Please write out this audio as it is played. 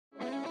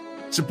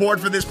Support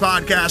for this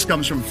podcast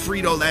comes from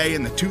Frito-Lay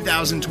and the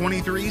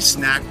 2023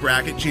 Snack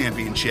Bracket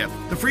Championship.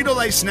 The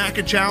Frito-Lay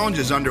Snack Challenge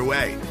is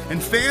underway,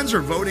 and fans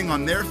are voting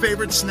on their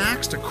favorite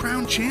snacks to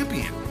crown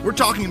champion. We're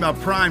talking about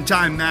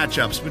prime-time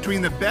matchups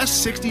between the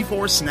best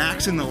 64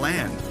 snacks in the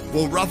land.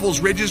 Will Ruffles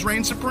Ridges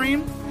reign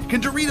supreme?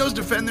 Can Doritos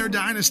defend their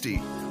dynasty?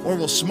 Or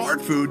will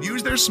Smart Food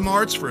use their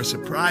smarts for a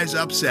surprise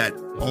upset?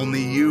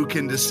 Only you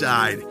can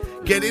decide.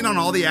 Get in on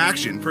all the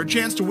action for a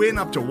chance to win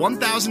up to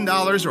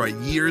 $1,000 or a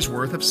year's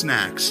worth of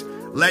snacks.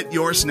 Let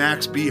your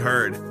snacks be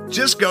heard.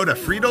 Just go to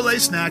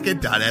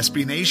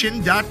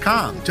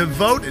fritolaysnacket.sbnation.com to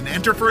vote and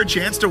enter for a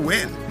chance to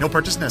win. No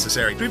purchase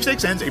necessary.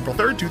 Sweepstakes ends April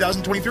 3rd,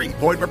 2023.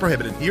 Void where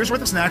prohibited. Year's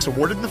worth of snacks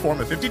awarded in the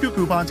form of 52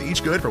 coupons,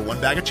 each good for one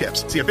bag of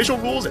chips. See official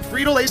rules at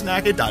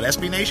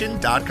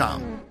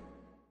fritolaysnacket.sbnation.com.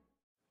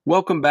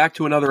 Welcome back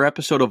to another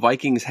episode of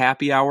Vikings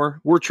Happy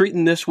Hour. We're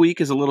treating this week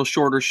as a little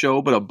shorter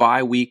show, but a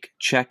bye-week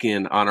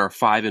check-in on our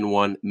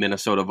 5-1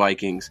 Minnesota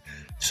Vikings.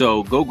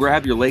 So go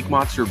grab your Lake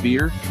Monster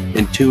beer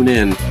and tune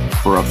in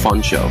for a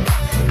fun show.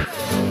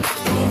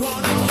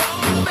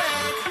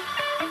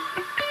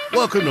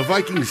 Welcome to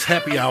Vikings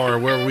Happy Hour,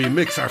 where we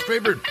mix our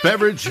favorite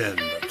beverage and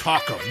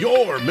talk of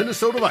your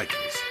Minnesota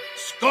Vikings.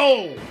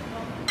 Skol!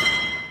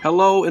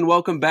 Hello and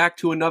welcome back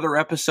to another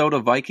episode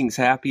of Vikings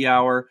Happy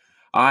Hour.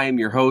 I am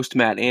your host,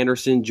 Matt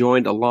Anderson,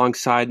 joined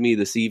alongside me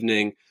this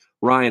evening,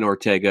 Ryan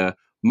Ortega,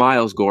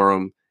 Miles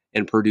Gorham,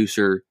 and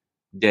producer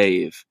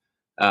Dave.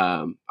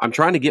 I'm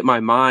trying to get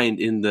my mind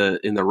in the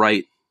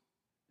right,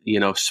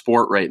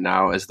 sport right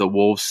now as the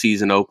Wolves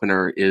season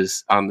opener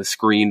is on the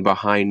screen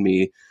behind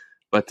me.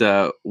 But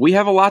we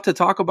have a lot to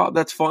talk about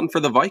that's fun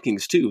for the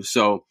Vikings too.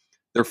 So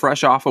they're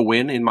fresh off a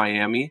win in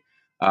Miami,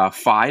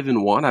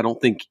 5-1. I don't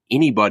think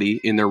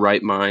anybody in their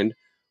right mind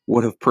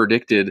would have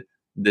predicted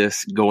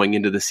this going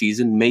into the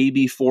season.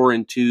 Maybe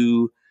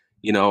 4-2,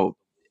 3-3,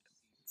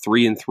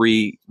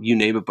 you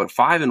name it, but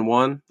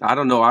 5-1. I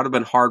don't know. I'd have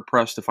been hard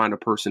pressed to find a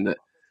person that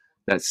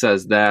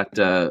says that.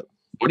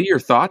 What are your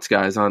thoughts,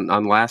 guys,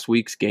 on last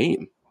week's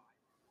game?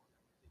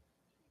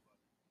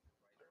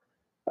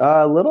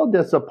 A little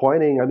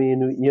disappointing. I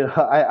mean,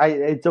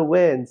 it's a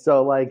win,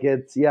 so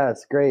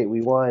yes, great,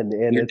 we won,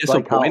 and You're it's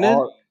disappointed?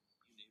 like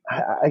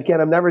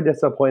again, I'm never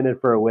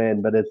disappointed for a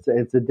win, but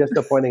it's a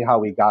disappointing how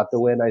we got the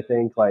win. I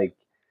think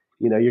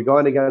you're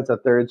going against a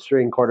third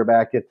string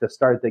quarterback to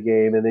start the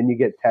game, and then you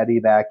get Teddy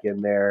back in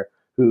there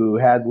who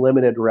had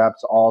limited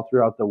reps all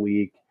throughout the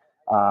week.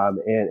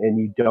 And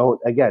you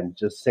don't, again,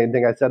 just same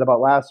thing I said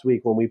about last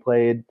week when we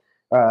played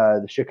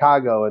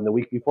Chicago, and the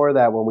week before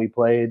that when we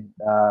played,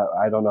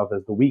 I don't know if it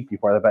was the week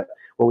before that, but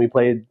when we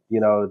played,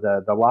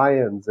 the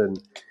Lions,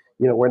 and,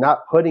 we're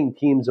not putting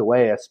teams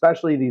away,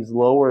 especially these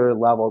lower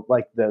levels,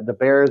 like the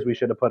Bears we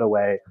should have put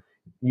away.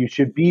 You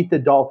should beat the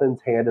Dolphins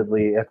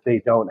handedly if they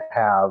don't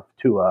have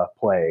Tua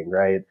playing,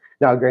 right?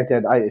 Now,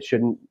 granted,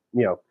 the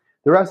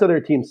rest of their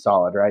team's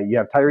solid, right? You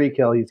have Tyreek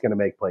Hill, he's going to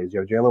make plays.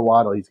 You have Jalen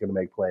Waddle, he's going to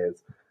make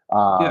plays.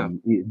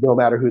 No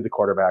matter who the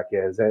quarterback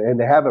is. And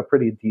they have a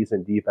pretty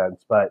decent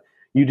defense, but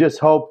you just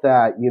hope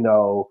that,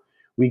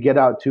 we get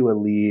out to a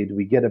lead,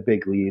 we get a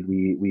big lead,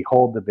 we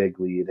hold the big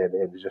lead, and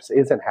it just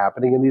isn't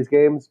happening in these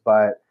games.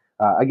 But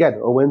again,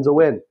 a win's a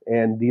win.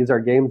 And these are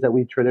games that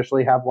we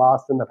traditionally have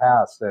lost in the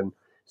past. And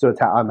so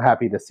I'm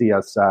happy to see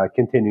us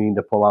continuing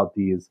to pull out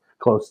these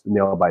close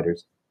nail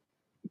biters.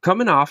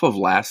 Coming off of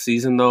last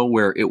season, though,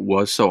 where it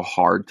was so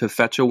hard to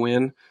fetch a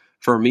win,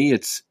 for me,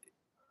 it's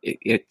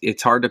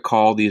hard to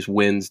call these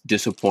wins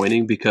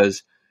disappointing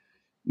because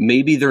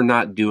maybe they're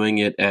not doing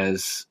it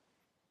as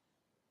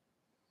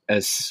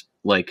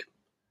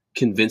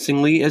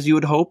convincingly as you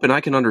would hope, and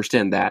I can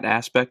understand that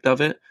aspect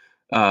of it.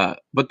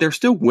 But they're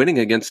still winning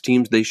against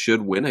teams they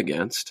should win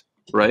against,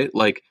 right?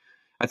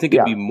 I think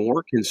it'd be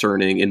more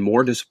concerning and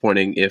more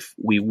disappointing if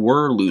we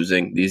were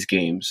losing these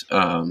games.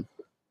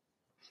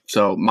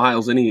 So,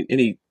 Miles,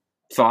 any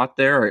thought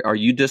there? Are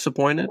you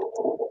disappointed?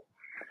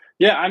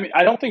 Yeah, I mean,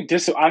 I don't think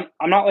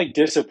I'm not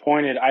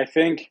disappointed. I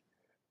think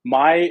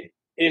my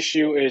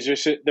issue is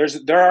just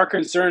there are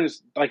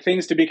concerns,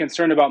 things to be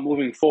concerned about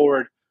moving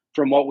forward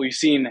from what we've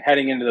seen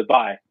heading into the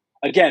bye.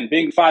 Again,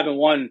 being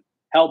 5-1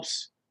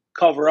 helps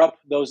cover up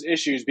those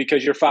issues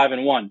because you're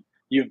 5-1.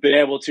 You've been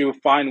able to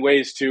find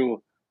ways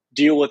to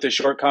deal with the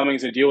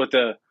shortcomings and deal with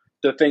the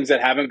things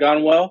that haven't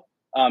gone well,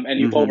 and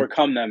you've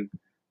overcome them.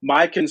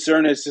 My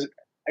concern is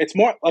it's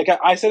more like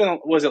I said,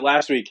 was it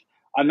last week?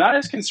 I'm not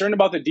as concerned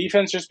about the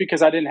defense just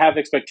because I didn't have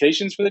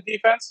expectations for the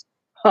defense.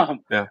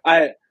 I'm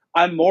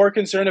more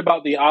concerned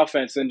about the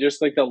offense and just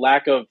the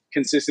lack of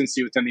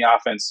consistency within the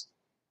offense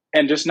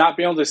and just not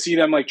being able to see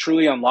them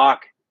truly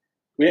unlock.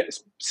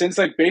 Since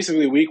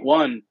basically week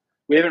one,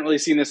 we haven't really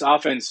seen this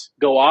offense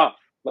go off.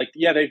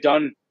 They've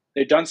done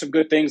some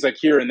good things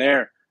here and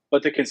there,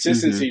 but the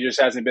consistency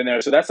just hasn't been there.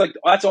 So that's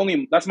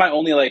my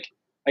only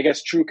I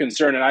guess true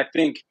concern. And I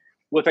think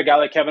with a guy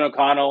like Kevin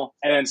O'Connell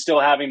and then still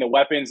having the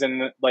weapons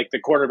and the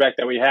quarterback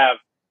that we have,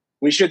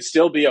 we should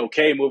still be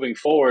okay moving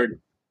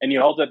forward. And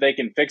you hope that they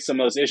can fix some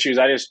of those issues.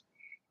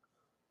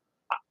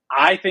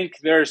 I think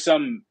there's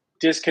some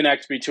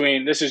disconnect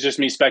between, this is just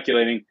me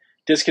speculating,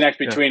 disconnect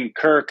between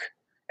Kirk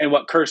and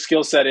what Kirk's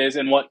skill set is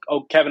and what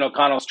Kevin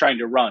O'Connell's trying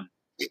to run.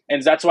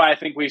 And that's why I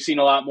think we've seen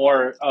a lot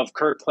more of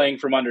Kirk playing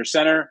from under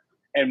center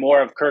and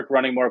more of Kirk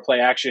running more play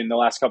action in the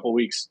last couple of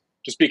weeks,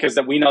 just because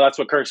that we know that's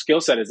what Kirk's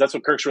skill set is. That's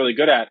what Kirk's really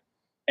good at.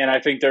 And I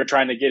think they're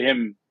trying to get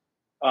him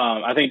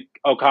I think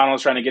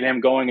O'Connell's trying to get him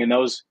going in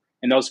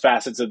those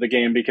facets of the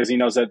game because he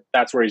knows that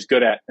that's where he's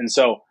good at. And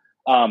so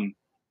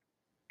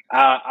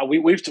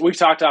we've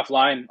talked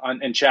offline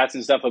in chats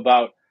and stuff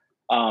about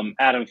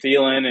Adam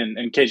Thielen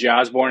and KJ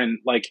Osborne, and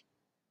like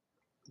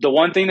the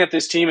one thing that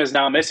this team is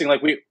now missing,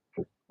 like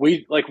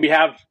we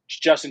have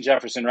Justin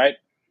Jefferson, right?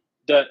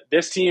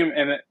 This team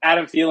and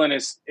Adam Thielen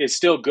is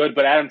still good,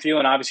 but Adam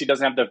Thielen obviously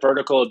doesn't have the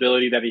vertical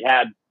ability that he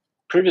had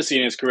previously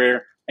in his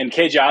career. And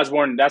KJ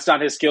Osborne, that's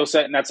not his skill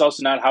set, and that's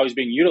also not how he's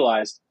being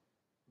utilized.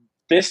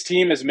 This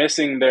team is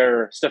missing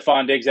their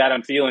Stephon Diggs,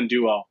 Adam Thielen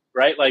duo,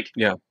 right? Like,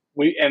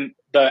 and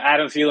the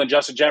Adam Thielen,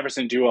 Justin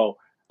Jefferson duo,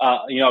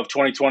 of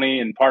 2020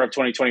 and part of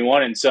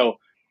 2021. And so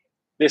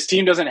this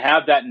team doesn't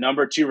have that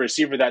number 2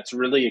 receiver that's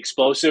really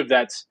explosive,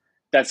 that's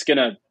going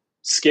to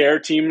scare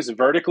teams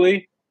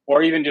vertically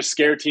or even just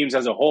scare teams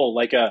as a whole.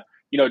 Like,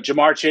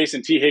 Jamar Chase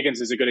and T.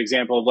 Higgins is a good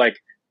example of like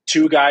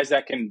 2 guys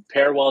that can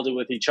pair well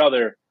with each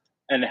other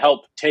and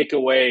help take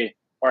away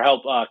or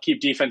help keep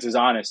defenses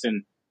honest.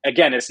 And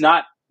again, it's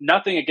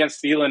nothing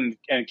against Thielen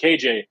and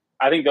KJ.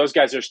 I think those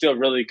guys are still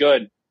really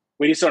good.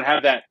 We just don't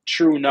have that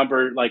true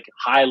number, like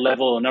high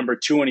level number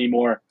 2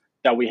 anymore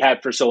that we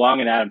had for so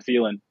long in Adam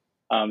Thielen.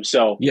 I think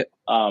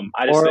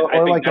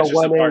like that's a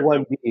 1A,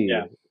 1B.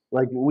 Yeah.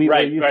 Like we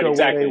were used to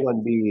exactly. 1A,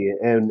 1B,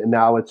 and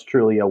now it's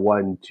truly a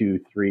 1, 2,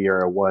 3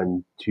 or a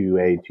 1,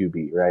 2A,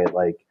 2B, right?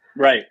 Like,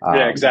 right.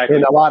 Yeah, exactly.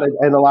 And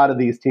a lot of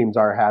these teams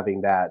are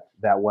having that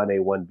 1A,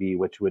 1B,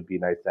 which would be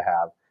nice to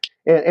have.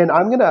 And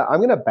I'm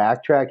gonna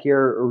backtrack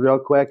here real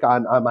quick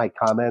on my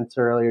comments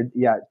earlier.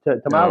 Yeah,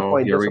 to my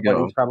point,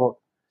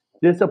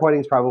 disappointing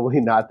is probably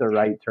not the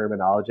right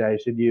terminology I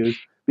should use,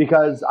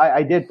 because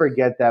I did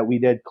forget that we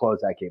did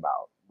close that game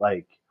out.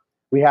 Like,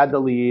 we had the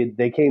lead,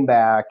 they came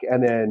back,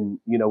 and then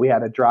we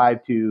had a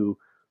drive to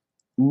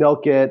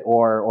milk it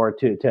or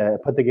to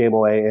put the game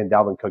away, and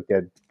Dalvin Cook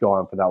did go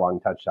on for that long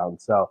touchdown.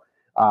 So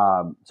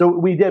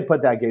we did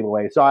put that game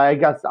away. So I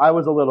guess I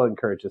was a little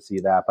encouraged to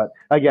see that. But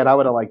again, I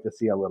would have liked to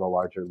see a little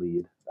larger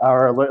lead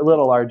or a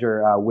little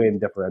larger win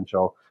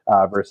differential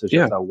versus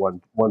just a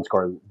one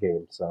score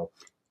game. So,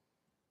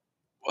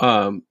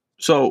 I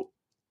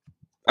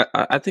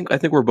think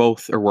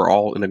we're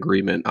all in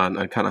agreement on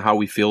kind of how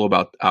we feel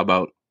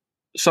about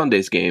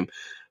Sunday's game.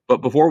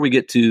 But before we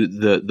get to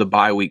the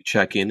bye week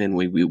check-in and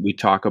we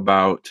talk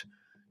about,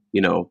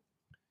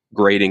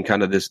 grading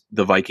kind of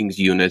the Vikings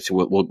units,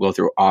 we'll go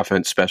through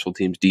offense, special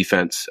teams,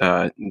 defense,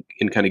 and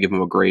kind of give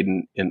them a grade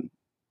and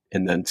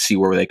then see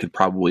where they could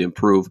probably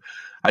improve.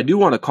 I do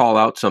want to call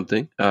out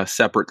something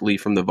separately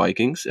from the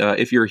Vikings.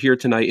 If you're here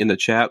tonight in the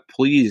chat,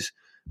 please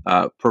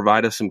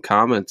provide us some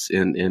comments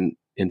and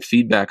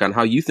feedback on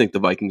how you think the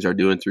Vikings are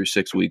doing through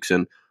 6 weeks,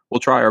 and we'll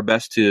try our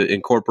best to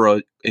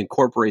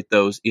incorporate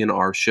those in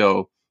our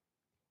show.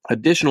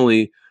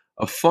 Additionally,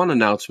 a fun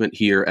announcement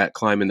here at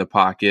Climb in the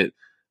Pocket,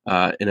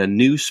 and a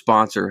new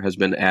sponsor has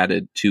been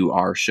added to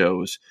our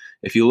shows.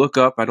 If you look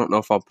up, I don't know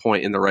if I'll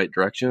point in the right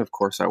direction. Of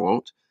course I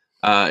won't.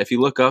 If you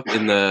look up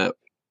in the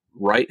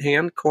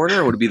right-hand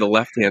corner, would it be the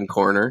left-hand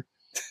corner?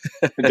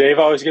 Dave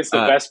always gets the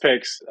best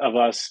picks of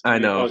us. I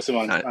know. Post them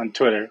on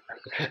Twitter.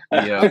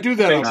 Yeah. I do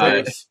that on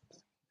purpose.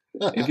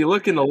 If you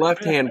look in the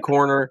left-hand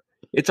corner,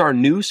 it's our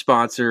new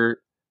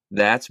sponsor,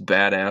 That's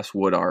Badass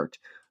Wood Art.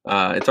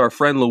 It's our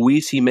friend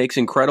Luis. He makes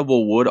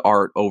incredible wood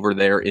art over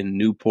there in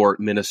Newport,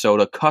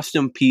 Minnesota.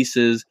 Custom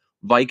pieces,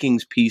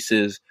 Vikings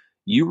pieces.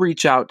 You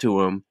reach out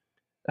to him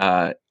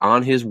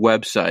on his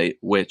website,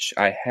 which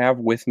I have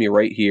with me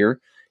right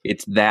here.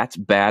 It's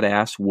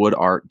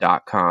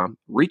that'sbadasswoodart.com.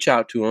 Reach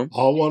out to him.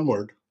 All one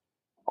word.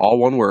 All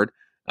one word.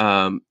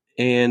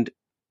 And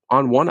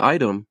on one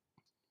item,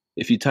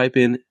 if you type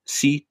in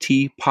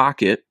CT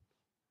Pocket,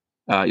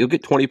 you'll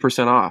get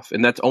 20% off.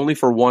 And that's only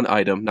for one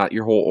item, not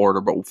your whole order,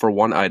 but for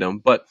one item.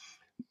 But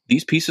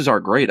these pieces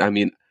are great. I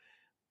mean,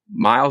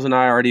 Miles and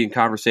I are already in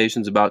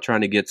conversations about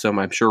trying to get some.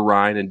 I'm sure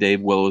Ryan and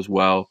Dave will as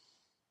well.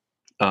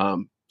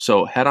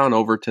 So head on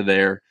over to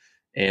there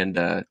and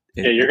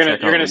you're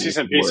gonna see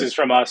some pieces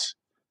from us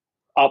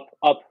up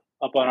on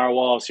our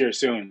walls here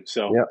soon.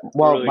 So yeah,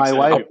 well, really my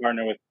wife to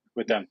partner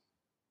with them.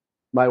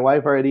 My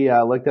wife already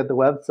looked at the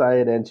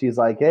website and she's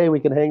like, "Hey, we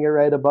can hang it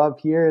right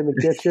above here in the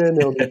kitchen.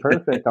 It'll be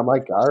perfect." I'm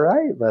like, "All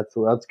right,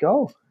 let's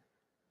go."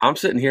 I'm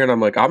sitting here and I'm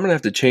like, I'm gonna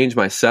have to change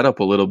my setup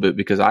a little bit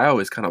because I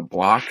always kind of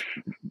block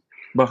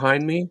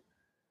behind me.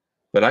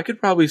 But I could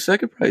probably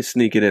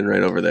sneak it in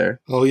right over there.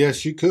 Oh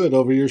yes, you could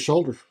over your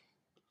shoulder.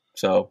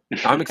 So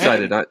I'm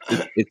excited.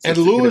 It's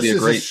going to be a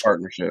great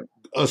partnership.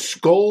 A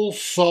skull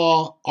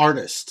saw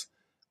artist,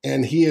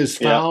 and he has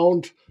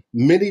found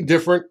many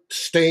different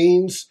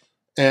stains.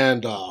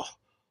 And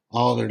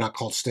they're not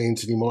called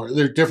stains anymore.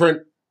 They're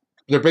different.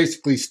 They're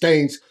basically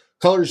stains,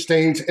 color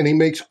stains, and he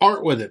makes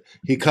art with it.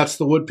 He cuts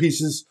the wood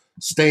pieces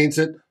stains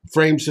it,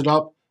 frames it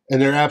up,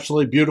 and they're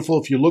absolutely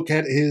beautiful. If you look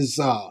at his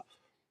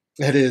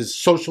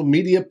social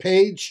media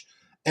page,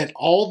 at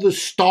all the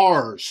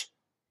stars,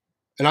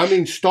 and I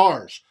mean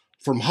stars,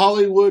 from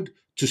Hollywood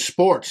to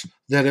sports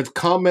that have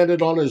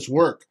commented on his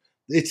work,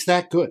 it's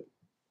that good.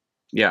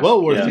 Yeah.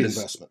 Well worth the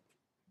investment.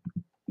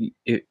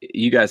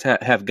 You guys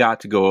have got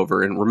to go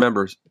over, and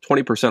remember,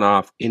 20%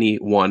 off any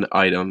one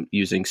item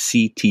using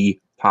CT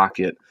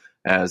Pocket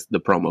as the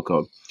promo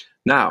code.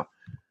 Now,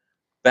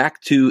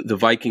 back to the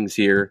Vikings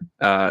here.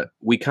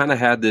 We kind of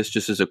had this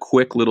just as a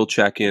quick little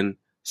check-in,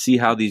 see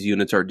how these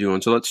units are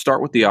doing. So let's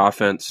start with the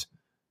offense.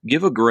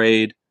 Give a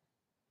grade.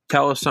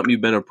 Tell us something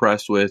you've been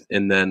impressed with,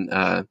 and then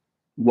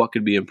what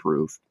could be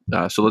improved.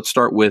 So let's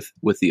start with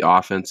the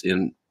offense.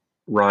 And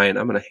Ryan,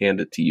 I'm going to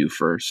hand it to you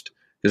first,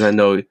 because I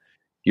know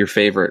your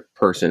favorite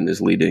person is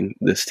leading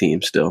this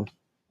team still.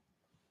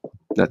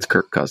 That's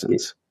Kirk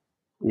Cousins.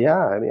 Yeah,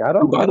 I mean, I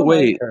don't. By the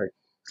way, Kirk.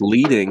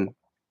 Leading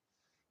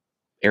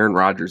Aaron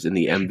Rodgers in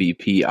the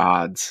MVP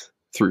odds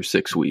through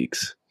 6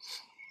 weeks.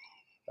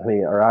 I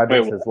mean,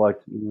 Rodgers has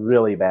looked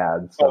really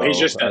bad. So, he's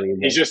just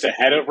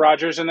ahead of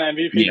Rodgers in the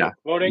MVP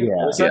voting.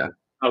 Yeah.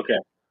 Okay.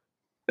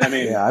 I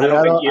mean, I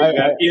don't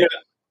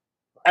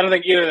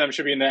think either of them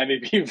should be in the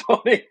MVP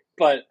voting,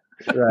 but.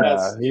 You're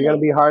going to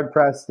be hard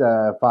pressed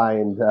to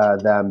find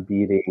them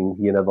beating,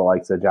 the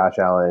likes of Josh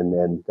Allen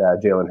and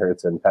Jalen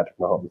Hurts and Patrick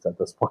Mahomes at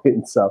this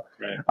point. So,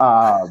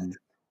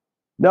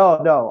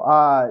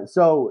 no.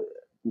 So,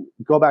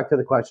 go back to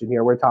the question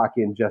here. We're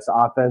talking just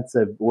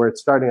offensive. We're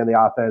starting on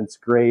the offense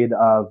grade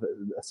of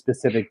a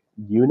specific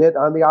unit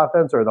on the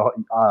offense, or the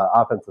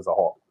offense as a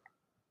whole.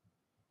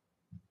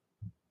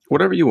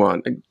 Whatever you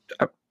want.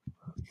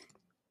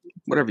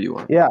 Whatever you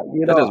want. Yeah,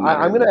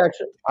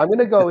 I'm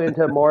gonna go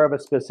into more of a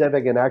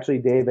specific, and actually,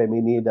 Dave, I may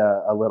need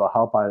a little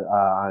help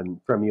on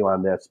from you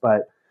on this,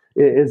 but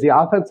it is the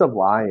offensive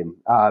line,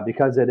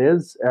 because it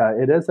is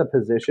a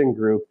position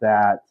group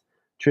that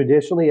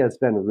traditionally has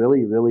been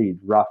really, really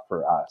rough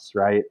for us,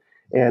 right?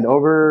 And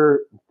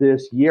over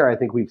this year, I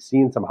think we've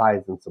seen some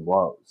highs and some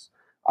lows.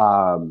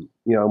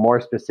 More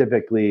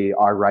specifically,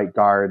 our right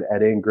guard,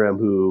 Ed Ingram,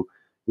 who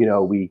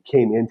we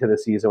came into the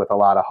season with a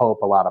lot of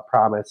hope, a lot of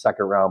promise,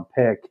 second round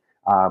pick.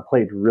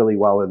 Played really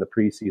well in the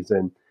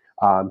preseason,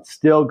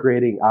 still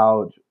grading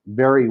out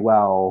very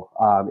well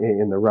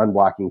in the run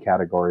blocking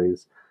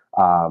categories,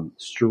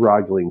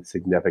 struggling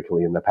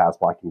significantly in the pass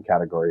blocking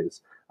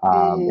categories.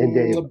 And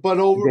Dave, he's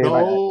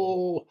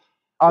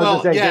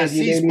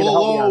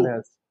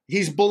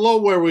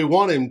below where we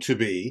want him to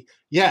be.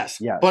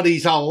 Yes, but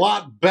he's a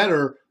lot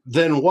better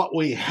than what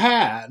we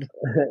had.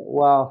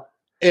 Well.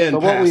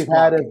 But what we've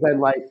had has been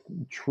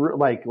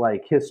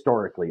like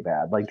historically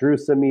bad. Like Drew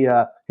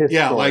Samia,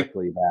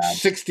 historically bad.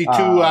 62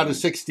 out of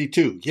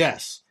 62.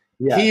 Yes.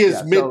 He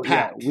is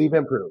mid-pack. So, we've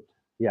improved.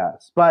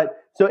 Yes.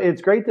 But so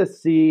it's great to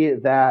see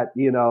that,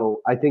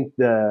 I think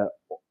the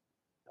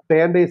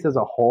fan base as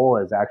a whole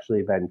has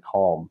actually been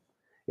calm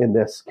in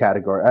this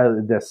category,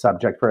 this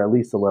subject for at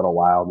least a little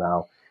while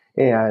now.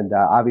 And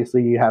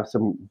obviously you have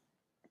some,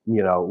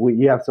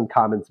 you have some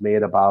comments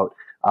made about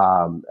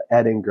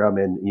Ed Ingram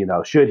and,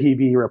 should he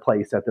be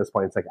replaced at this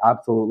point? It's like,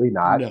 absolutely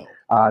not. No.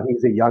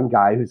 He's a young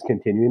guy who's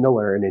continuing to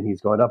learn, and he's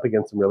going up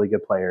against some really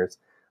good players.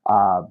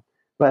 But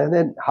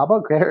then how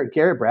about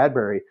Garrett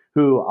Bradbury,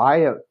 who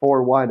I,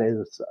 for one,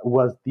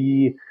 was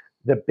the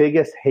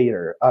biggest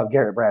hater of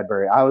Garrett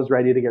Bradbury. I was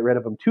ready to get rid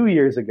of him 2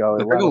 years ago.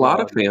 I think a lot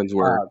of fans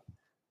were.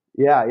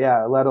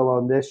 Yeah, let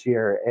alone this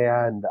year.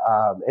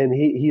 And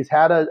he's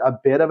had a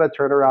bit of a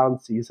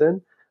turnaround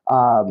season.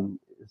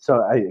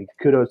 So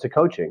kudos to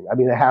coaching. I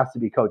mean, it has to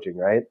be coaching,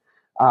 right?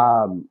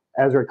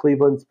 Ezra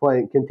Cleveland's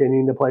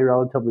continuing to play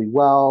relatively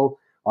well.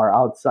 Our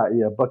outside,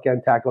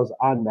 bookend tackles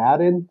on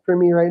Madden for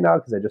me right now,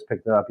 because I just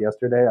picked it up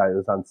yesterday. It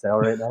was on sale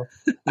right now.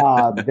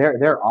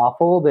 They're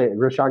awful.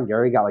 Rashawn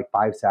Gary got like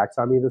 5 sacks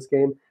on me this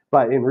game,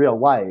 but in real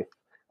life,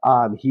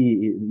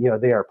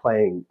 they are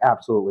playing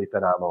absolutely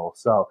phenomenal.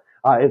 So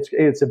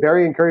it's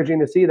very encouraging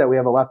to see that we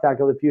have a left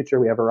tackle of the future.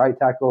 We have a right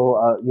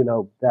tackle,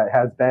 that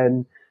has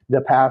been the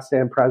past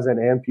and present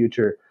and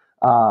future.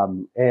 I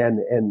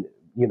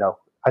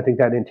think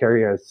that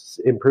interior has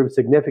improved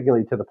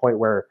significantly to the point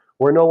where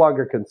we're no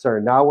longer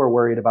concerned. Now we're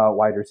worried about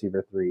wide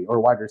receiver 3 or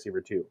wide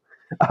receiver 2.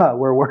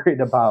 We're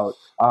worried about,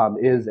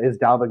 is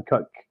Dalvin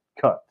Cook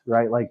cooked,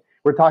 right? Like,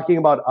 we're talking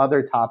about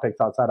other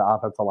topics outside of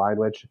offensive line,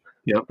 which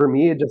for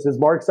me, it just is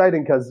more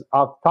exciting, because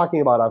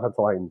talking about offensive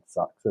line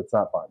sucks. It's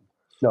not fun.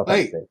 No,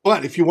 thanks, Dave.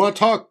 But if you want to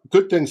talk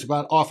good things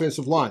about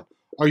offensive line,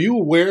 are you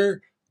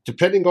aware,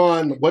 depending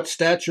on what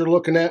stats you're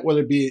looking at,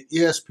 whether it be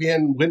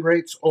ESPN win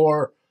rates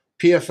or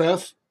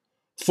PFF,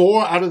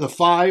 4 out of the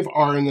 5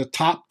 are in the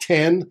top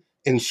 10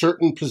 in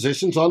certain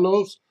positions on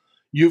those?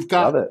 You've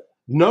got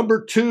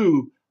number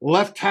 2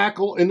 left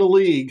tackle in the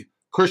league,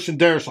 Christian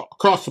Darrisaw,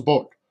 across the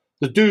board.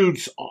 The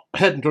dude's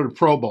heading to the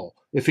Pro Bowl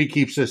if he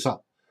keeps this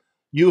up.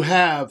 You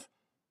have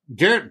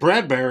Garrett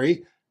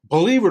Bradbury,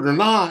 believe it or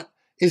not,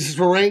 is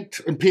ranked,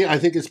 I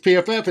think it's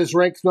PFF, is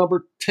ranked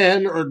number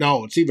 10, or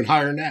no, it's even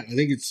higher than that. I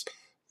think it's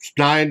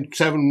 9,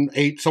 7,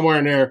 8, somewhere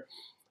in there,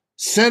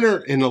 center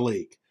in the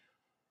league.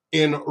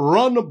 In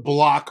run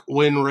block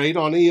win rate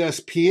on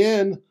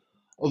ESPN,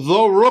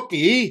 the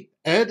rookie,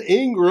 Ed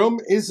Ingram,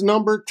 is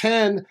number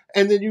 10.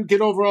 And then you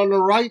get over on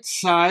the right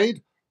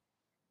side,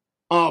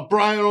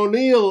 Brian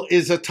O'Neill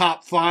is a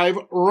top 5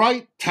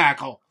 right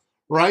tackle,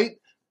 right?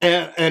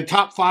 And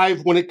top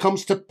 5 when it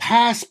comes to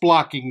pass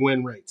blocking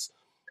win rates.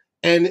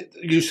 And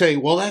you say,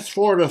 well, that's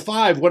 4 to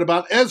 5. What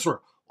about Ezra?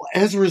 Well,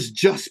 Ezra's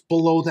just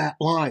below that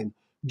line,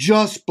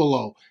 just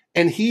below.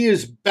 And he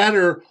is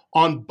better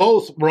on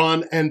both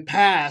run and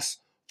pass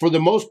for the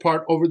most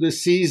part over the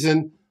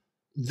season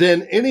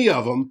than any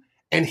of them.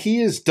 And he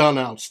has done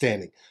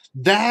outstanding.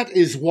 That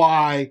is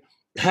why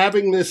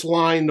having this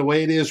line the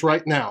way it is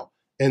right now,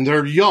 and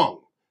they're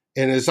young.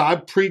 And as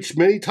I've preached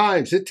many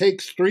times, it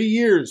takes 3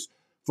 years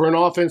for an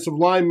offensive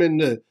lineman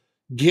to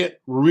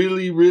get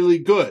really, really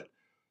good.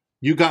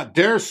 You got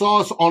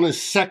Darrisaw on his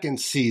 2nd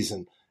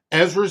season.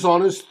 Ezra's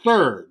on his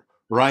 3rd,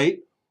 right?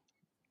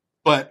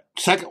 But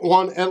 2nd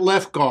one at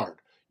left guard.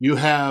 You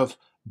have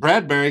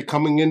Bradbury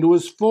coming into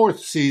his 4th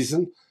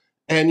season,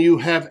 and you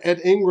have Ed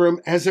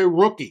Ingram as a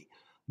rookie.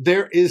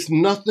 There is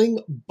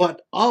nothing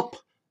but up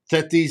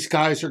that these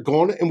guys are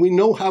going, and we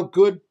know how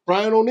good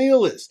Brian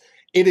O'Neill is.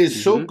 It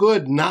is so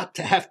good not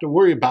to have to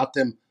worry about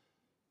them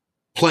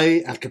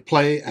play after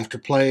play after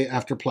play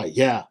after play.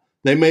 Yeah,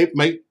 they may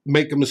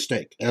make a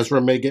mistake.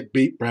 Ezra may get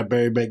beat.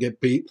 Bradbury may get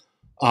beat.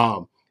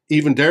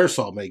 Even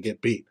Darrisaw may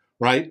get beat,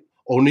 right?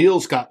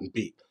 O'Neill's gotten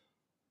beat.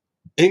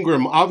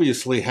 Ingram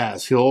obviously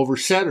has. He'll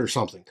overset or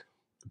something.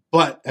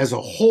 But as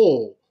a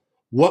whole,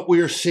 what we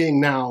are seeing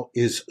now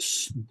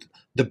is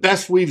the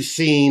best we've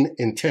seen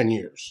in 10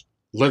 years,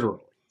 literally.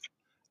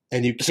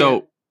 And you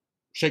can't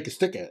shake a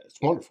stick at it. It's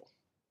wonderful.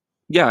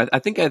 Yeah, I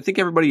think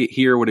everybody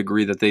here would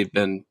agree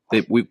that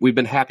we've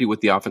been happy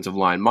with the offensive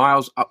line.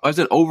 Miles, as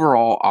an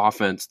overall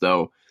offense,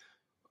 though,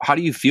 how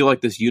do you feel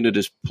like this unit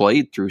is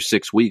played through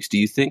 6 weeks? Do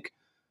you think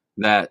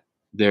that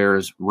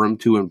there's room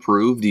to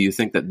improve? Do you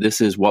think that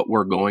this is what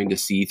we're going to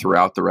see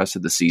throughout the rest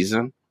of the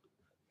season?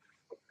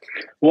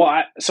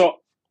 Well,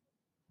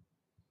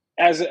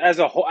 as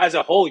a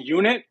whole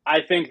unit, I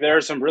think there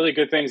are some really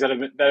good things that have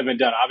been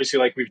done. Obviously,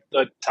 like we've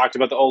talked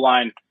about, the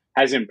O-line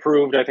has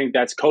improved. I think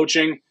that's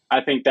coaching. I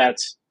think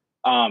that's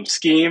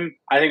scheme.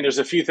 I think there's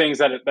a few things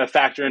that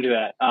factor into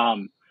that.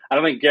 I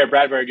don't think Garrett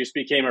Bradbury just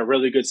became a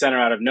really good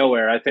center out of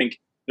nowhere. I think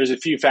there's a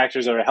few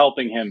factors that are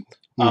helping him.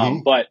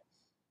 But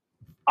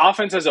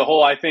offense as a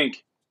whole, I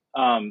think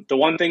the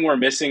one thing we're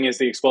missing is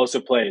the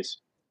explosive plays.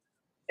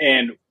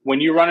 And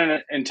when you run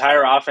an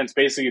entire offense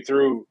basically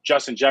through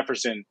Justin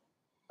Jefferson,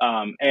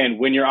 and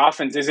when your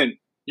offense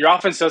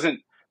doesn't.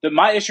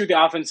 My issue with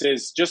the offense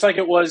is just like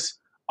it was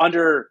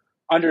under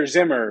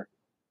Zimmer.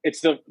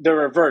 It's the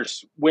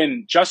reverse.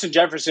 When Justin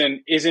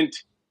Jefferson isn't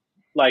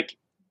like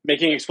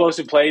making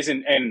explosive plays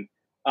and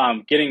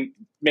getting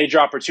major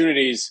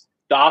opportunities,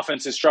 the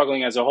offense is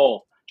struggling as a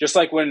whole. Just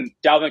like when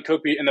Dalvin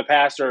Cook in the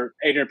past or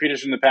Adrian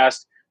Peterson in the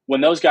past,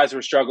 when those guys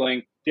were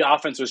struggling, the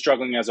offense was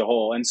struggling as a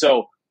whole. And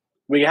so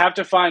we have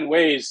to find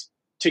ways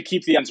to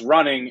keep the ends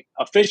running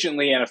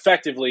efficiently and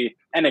effectively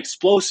and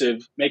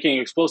making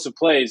explosive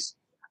plays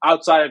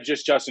outside of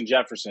just Justin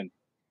Jefferson.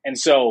 And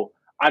so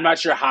I'm not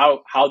sure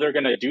how they're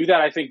going to do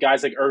that. I think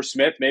guys like Irv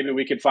Smith, maybe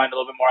we could find a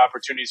little bit more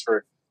opportunities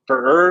for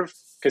Irv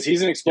because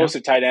he's an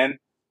explosive tight end.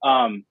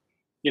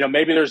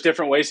 Maybe there's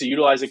different ways to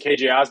utilize a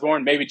KJ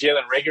Osborne. Maybe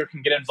Jalen Reagor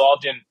can get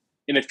involved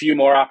in a few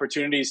more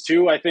opportunities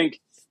too. I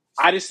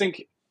just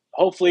think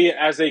hopefully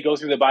as they go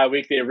through the bye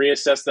week, they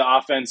reassess the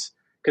offense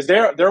because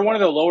they're one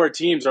of the lower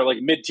teams or like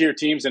mid-tier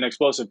teams in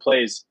explosive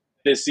plays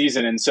this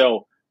season. And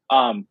so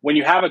when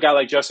you have a guy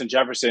like Justin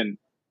Jefferson,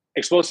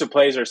 explosive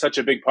plays are such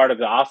a big part of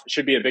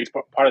should be a big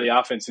part of the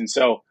offense. And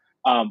so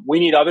we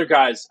need other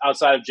guys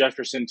outside of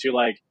Jefferson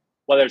to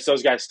whether it's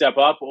those guys step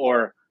up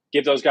or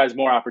give those guys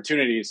more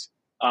opportunities.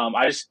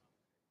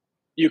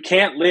 You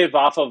can't live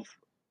off of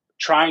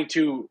trying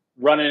to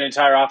run an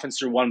entire offense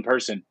through one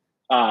person.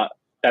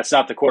 That's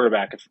not the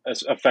quarterback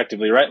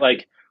effectively,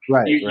 right?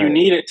 You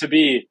need it to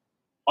be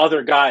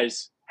other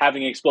guys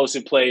having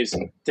explosive plays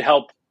to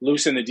help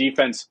loosen the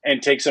defense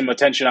and take some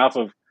attention off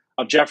of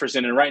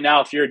Jefferson. And right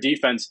now, if you're a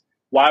defense,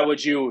 why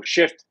would you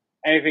shift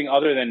anything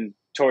other than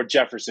toward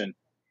Jefferson?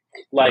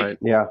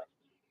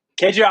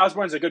 KJ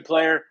Osborne's a good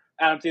player.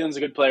 Adam Thielen's a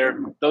good player.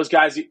 Those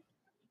guys,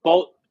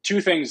 both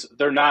two things.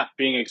 They're not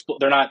like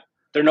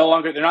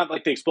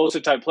the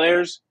explosive type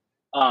players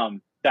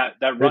that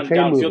run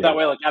downfield that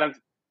way. Like Adam,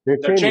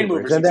 they're chain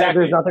movers.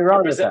 Exactly. There's nothing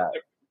wrong with that.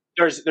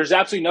 There's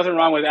absolutely nothing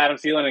wrong with Adam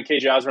Thielen and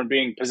KJ Osborne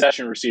being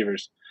possession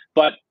receivers.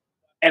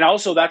 And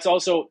also that's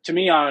also to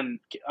me on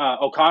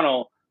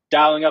O'Connell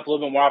dialing up a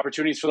little bit more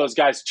opportunities for those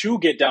guys to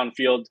get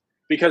downfield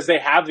because they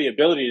have the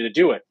ability to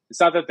do it.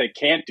 It's not that they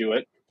can't do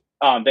it.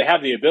 They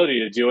have the ability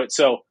to do it.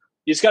 So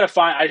you just got to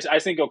find. I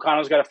think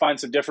O'Connell's got to find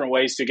some different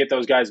ways to get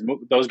those guys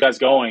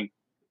going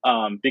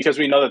because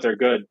we know that they're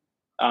good.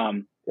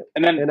 And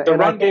then the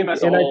run game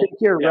as a whole. And I think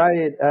you're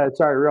right.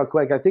 Sorry, real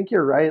quick. I think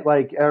you're right.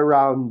 Like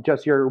around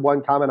just your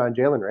one comment on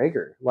Jalen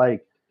Reagor.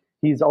 Like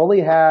he's only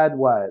had,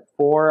 5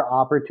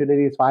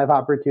 opportunities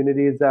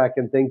that I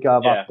can think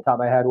of off the top of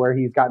my head where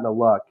he's gotten a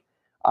look.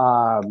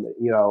 I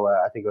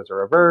think it was a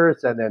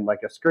reverse and then like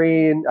a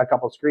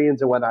couple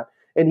screens and whatnot.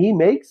 And he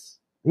makes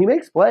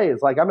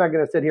plays. Like, I'm not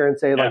going to sit here and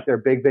say like they're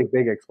big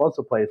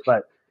explosive plays,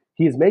 but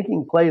he's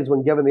making plays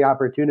when given the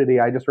opportunity.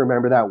 I just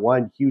remember that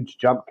one huge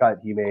jump cut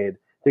he made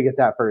to get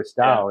that first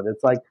down. And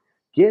it's like,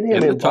 get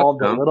him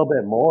involved a little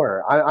bit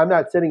more. I'm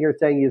not sitting here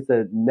saying he's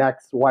the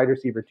next wide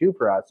receiver 2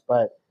 for us,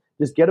 but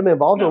just get him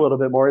involved a little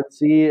bit more and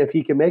see if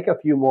he can make a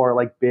few more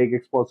like big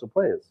explosive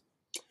plays.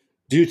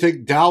 Do you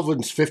think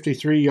Dalvin's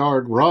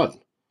 53-yard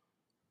run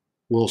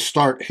will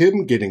start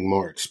him getting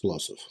more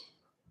explosive?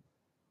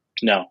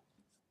 No.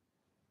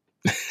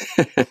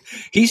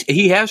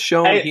 he has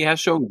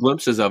shown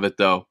glimpses of it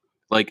though.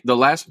 Like the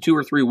last 2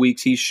 or 3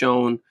 weeks, he's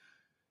shown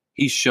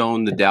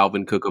the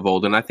Dalvin Cook of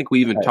old, and I think we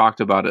even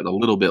talked about it a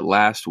little bit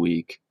last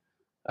week.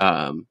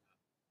 The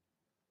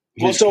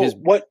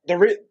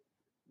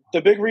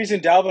big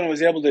reason Dalvin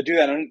was able to do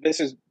that, and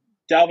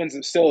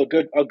Dalvin's still a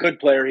good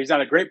player. He's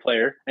not a great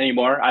player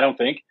anymore, I don't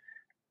think.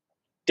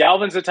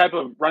 Dalvin's the type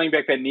of running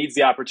back that needs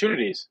the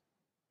opportunities.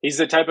 He's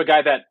the type of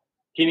guy that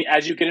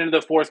as you get into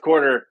the fourth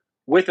quarter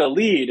with a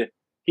lead,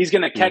 he's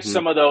going to catch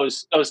some of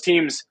those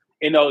teams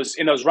in those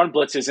run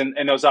blitzes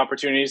and those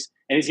opportunities,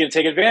 and he's going to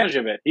take advantage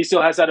of it. He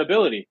still has that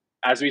ability,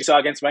 as we saw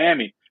against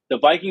Miami. The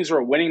Vikings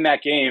were winning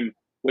that game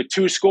with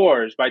 2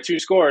 scores,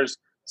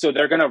 so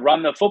they're going to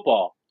run the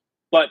football.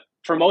 But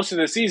for most of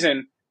the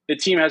season, the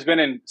team has been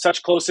in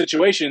such close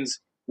situations.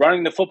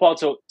 Running the football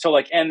to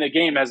like end the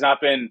game has not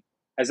been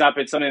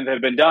something that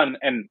has been done,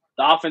 and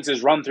the offense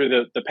is run through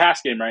the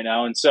pass game right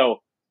now. And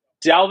so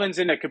Dalvin's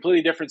in a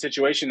completely different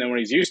situation than what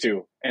he's used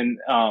to. And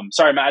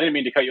sorry, Matt, I didn't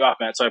mean to cut you off,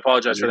 Matt, so I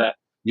apologize for that.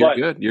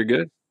 You're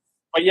good.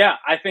 But yeah,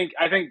 I think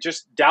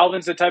just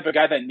Dalvin's the type of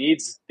guy that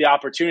needs the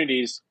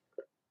opportunities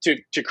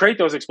to create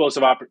those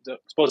explosive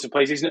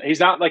plays. He's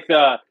not like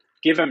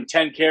give him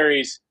 10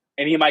 carries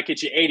and he might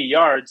get you 80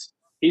 yards.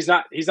 He's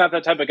not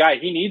that type of guy.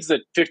 He needs the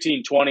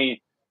 15,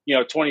 20,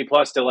 20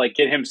 plus to like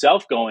get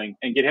himself going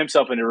and get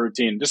himself in a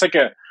routine. Just like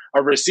a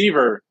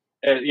receiver,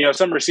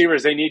 some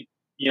receivers, they need,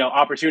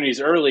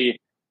 opportunities early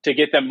to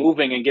get them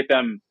moving and get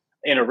them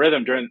in a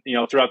rhythm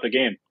throughout the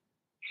game.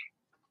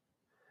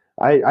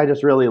 I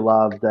just really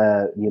love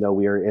that,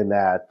 we were in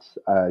that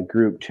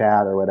group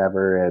chat or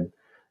whatever, and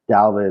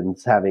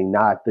Dalvin's having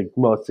not the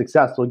most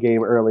successful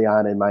game early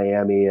on in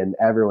Miami, and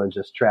everyone's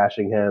just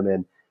trashing him.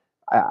 And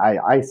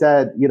I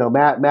said,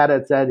 Matt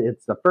had said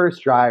it's the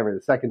first drive or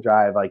the second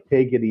drive, like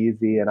take it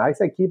easy. And I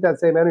said, keep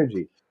that same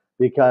energy,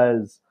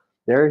 because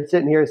they're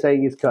sitting here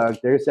saying he's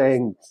cooked. They're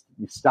saying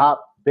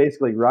stop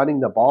basically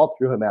running the ball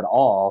through him at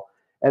all.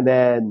 And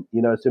then,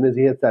 as soon as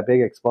he hits that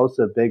big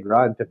explosive, big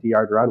run,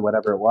 50-yard run,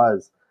 whatever it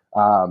was,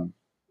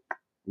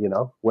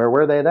 where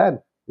were they then?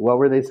 What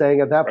were they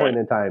saying at that point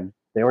in time?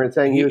 They weren't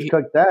saying he was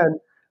cooked then.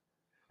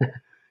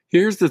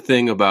 Here's the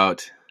thing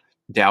about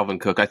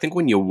Dalvin Cook. I think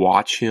when you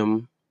watch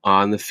him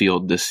on the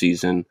field this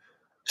season,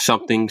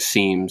 something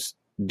seems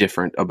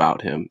different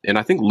about him. And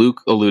I think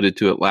Luke alluded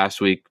to it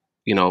last week,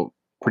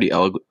 pretty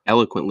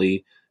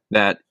eloquently,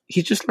 that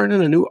he's just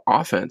learning a new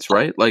offense,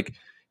 right? Like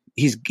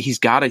he's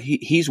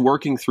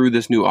working through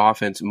this new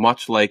offense,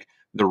 much like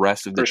the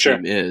rest of the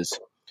team is.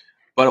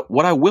 But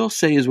what I will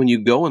say is when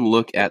you go and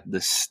look at the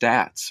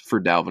stats for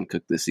Dalvin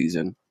Cook this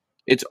season,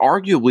 it's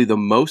arguably the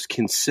most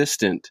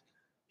consistent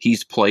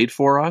he's played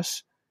for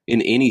us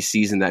in any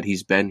season that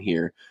he's been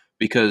here.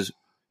 Because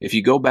if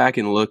you go back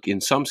and look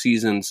in some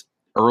seasons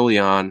early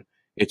on,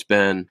 it's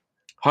been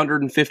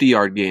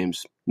 150-yard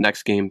games.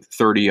 Next game,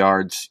 30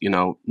 yards,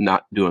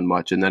 not doing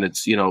much. And then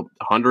it's,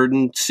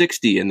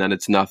 160 and then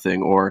it's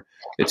nothing. Or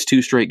it's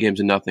 2 straight games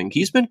and nothing.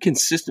 He's been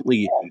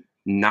consistently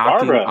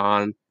knocking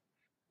on.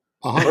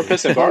 We're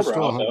pissing Barbara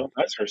off, though.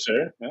 That's for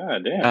sure. Yeah,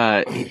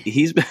 damn.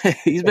 He's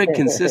been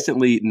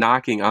consistently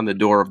knocking on the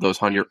door of those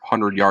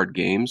 100-yard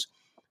games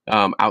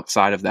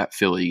outside of that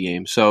Philly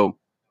game. So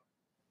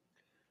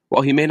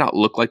while he may not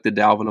look like the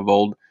Dalvin of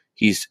old,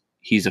 he's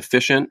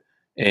efficient,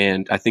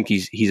 and I think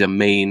he's a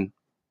main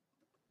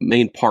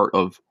part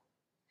of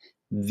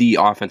the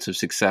offensive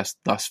success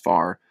thus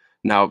far.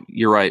 Now,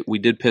 you're right. We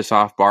did piss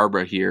off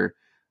Barbara here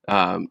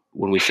when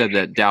we said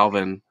that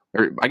Dalvin,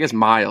 or I guess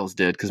Miles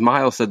did, because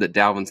Miles said that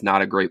Dalvin's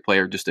not a great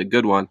player, just a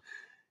good one.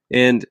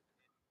 And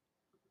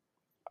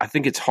I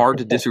think it's hard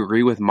to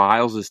disagree with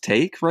Miles's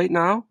take right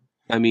now.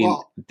 I mean,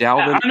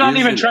 Dalvin. I'm not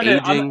even trying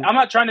to. I'm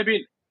not trying to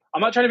be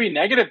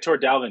negative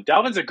toward Dalvin.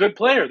 Dalvin's a good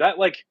player. That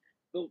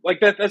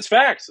that's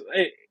facts.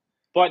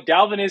 But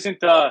Dalvin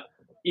isn't the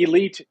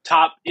elite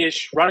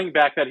top-ish running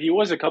back that he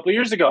was a couple of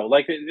years ago.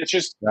 It's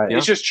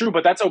just true.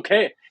 But that's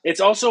okay. It's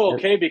also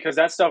okay because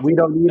that stuff. We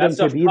don't need him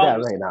to be that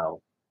right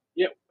now.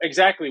 Yeah,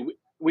 exactly.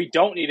 We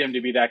don't need him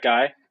to be that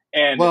guy.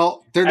 And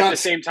they're at not the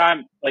same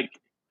time,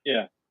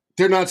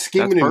 they're not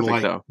scheming him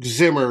like though.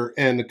 Zimmer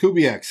and the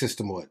Kubiak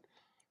system would,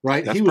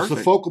 right? He was the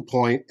focal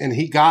point, and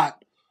he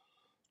got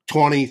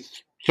 20,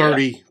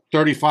 30,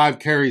 35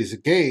 carries a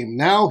game.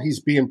 Now he's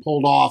being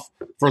pulled off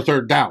for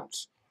third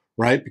downs,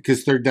 right?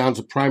 Because third down's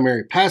a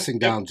primary passing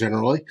down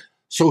generally.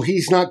 So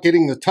he's not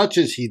getting the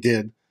touches he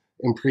did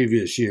in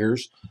previous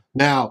years.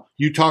 Now,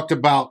 you talked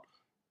about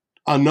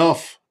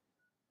enough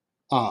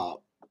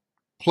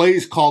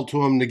plays called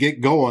to him to get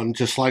going,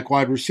 just like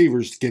wide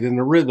receivers to get in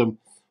the rhythm.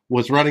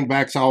 With running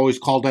backs, I always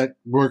call that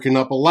working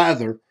up a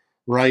lather,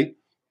 right?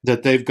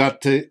 That they've got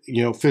to,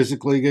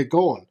 physically get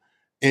going.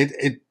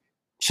 It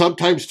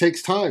sometimes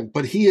takes time,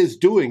 but he is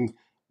doing.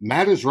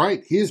 Matt is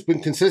right. He has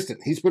been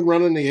consistent. He's been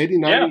running the 80,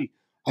 90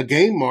 a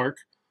game mark,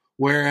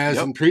 whereas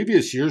in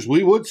previous years,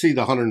 we would see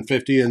the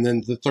 150 and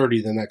then the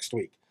 30 the next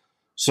week.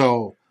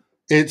 So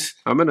it's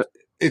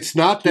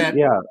not that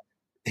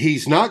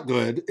he's not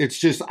good. It's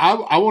just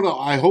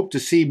I hope to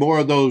see more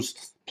of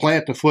those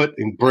plant the foot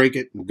and break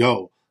it and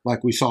go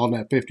like we saw in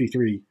that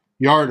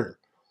 53-yarder.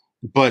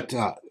 But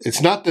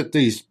it's not that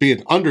he's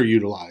being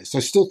underutilized. I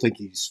still think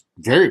he's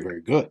very,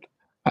 very good.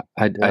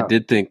 I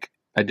did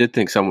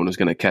think someone was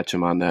going to catch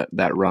him on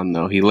that run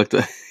though. He looked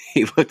a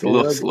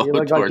little slow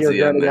towards like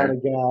the end there. Out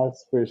of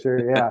gas for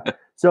sure. Yeah.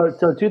 So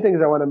two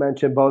things I want to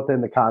mention both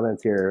in the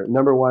comments here.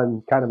 Number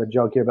one, kind of a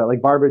joke here, but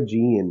like Barbara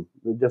Jean,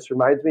 it just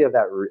reminds me of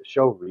that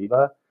show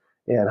Reba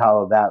and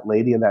how that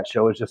lady in that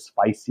show is just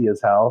spicy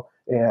as hell.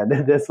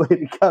 And this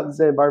lady comes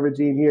in, Barbara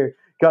Jean here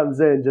comes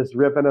in just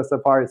ripping us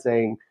apart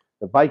saying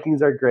the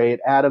Vikings are great.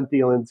 Adam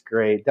Thielen's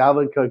great.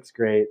 Dalvin Cook's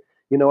great.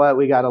 You know what?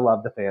 We got to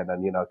love the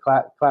fandom,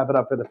 clap it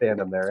up for the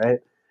fandom there, right?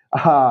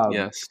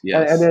 Yes.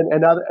 And then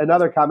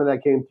another comment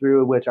that came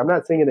through, which I'm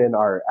not seeing it in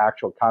our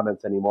actual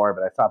comments anymore,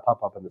 but I saw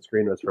pop up on the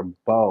screen, was from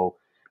Bo,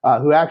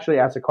 who actually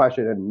asked a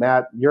question. And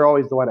Matt, you're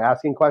always the one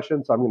asking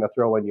questions, so I'm going to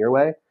throw one your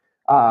way.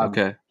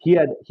 Okay. He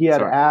had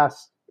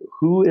asked,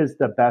 who is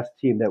the best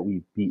team that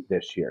we beat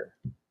this year?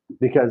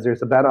 Because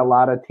there's been a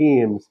lot of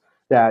teams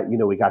that,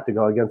 we got to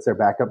go against their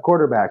backup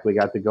quarterback. We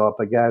got to go up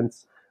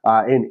against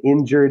an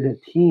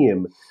injured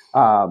team.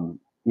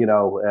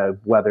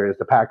 Whether it's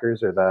the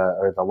Packers or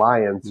the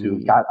Lions,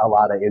 who got a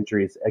lot of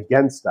injuries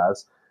against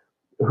us.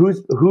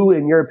 Who,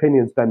 in your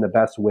opinion, has been the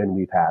best win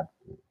we've had?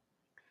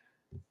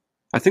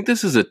 I think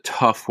this is a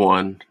tough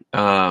one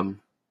because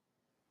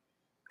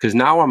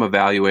now I'm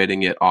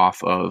evaluating it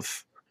off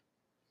of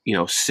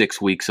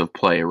 6 weeks of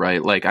play,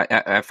 right? Like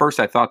at first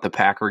I thought the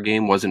Packer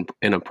game wasn't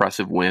an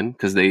impressive win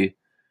because they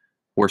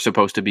were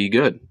supposed to be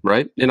good,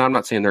 right? And I'm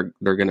not saying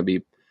they're going to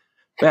be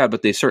bad,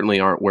 but they certainly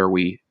aren't where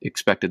we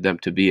expected them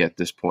to be at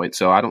this point.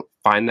 So I don't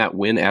find that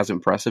win as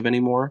impressive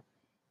anymore.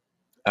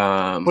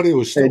 But it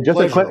was still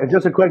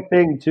just a quick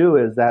thing too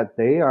is that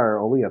they are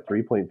only a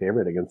 3-point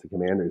favorite against the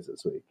Commanders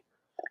this week.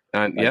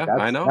 I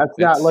know that's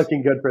not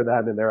looking good for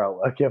them in their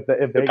outlook. If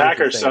the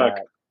Packers suck.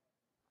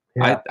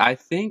 I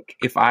think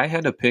if I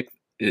had to pick,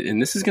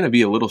 and this is going to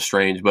be a little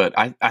strange, but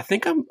I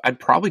think I'd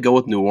probably go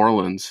with New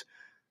Orleans,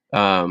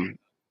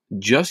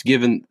 just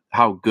given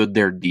how good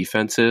their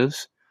defense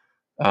is.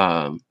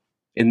 And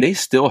they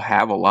still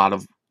have a lot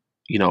of,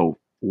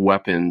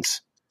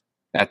 weapons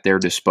at their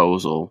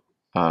disposal.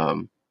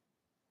 But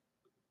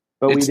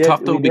it's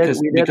tough though because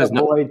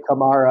avoid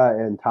Kamara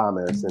and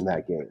Thomas in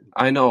that game.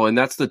 I know, and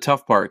that's the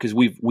tough part because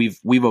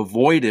we've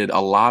avoided a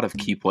lot of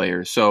key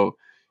players. So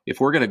if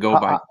we're going to go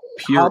by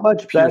pure, how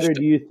much better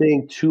do you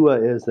think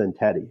Tua is than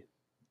Teddy?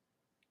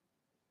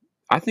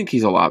 I think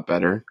he's a lot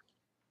better.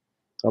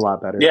 A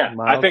lot better. Yeah,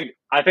 Miles?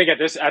 I think at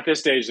this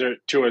stage,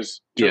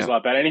 Tua's a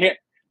lot better, and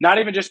not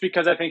even just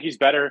because I think he's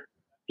better.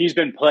 He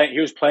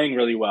was playing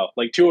really well.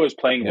 Like Tua was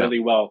playing really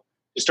well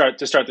to start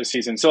the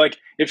season. So like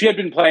if he had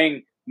been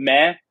playing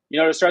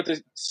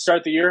to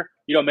start the year,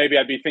 maybe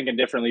I'd be thinking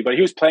differently. But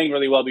he was playing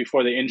really well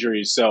before the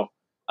injuries. So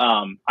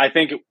I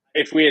think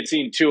if we had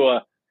seen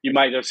Tua, you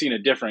might have seen a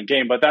different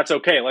game. But that's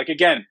okay. Like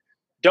again,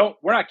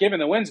 we're not giving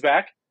the wins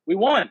back. We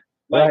won.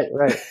 Like,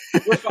 right.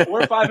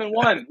 We're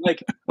 5-1.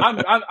 Like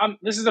I'm.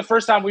 This is the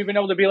first time we've been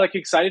able to be like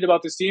excited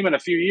about this team in a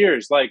few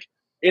years. Like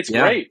it's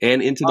great.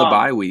 And into the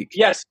bye week.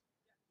 Yes,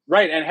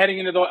 right. And heading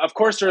into of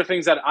course there are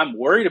things that I'm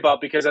worried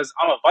about because as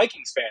I'm a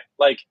Vikings fan,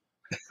 like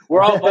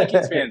we're all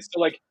Vikings fans.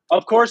 So like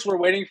of course we're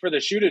waiting for the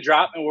shoe to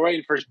drop and we're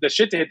waiting for the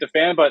shit to hit the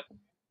fan. But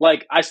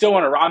like I'm still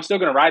going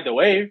to ride the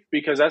wave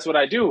because that's what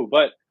I do.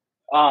 But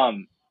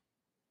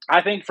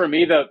I think for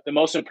me the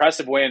most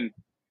impressive win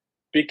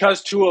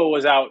because Tua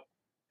was out.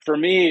 For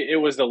me, it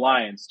was the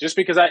Lions. Just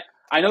because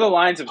I know the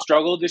Lions have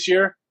struggled this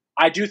year,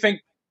 I do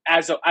think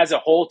as a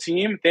whole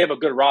team they have a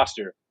good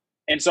roster,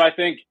 and so I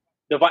think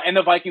the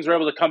Vikings were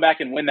able to come back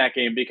and win that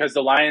game because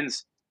the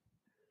Lions,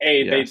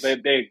 they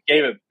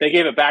gave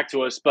it back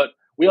to us, but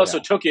we also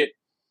took it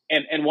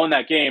and won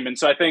that game, and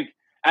so I think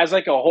as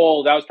like a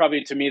whole, that was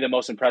probably to me the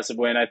most impressive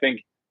win. I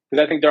think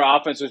because I think their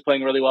offense was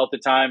playing really well at the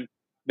time.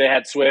 They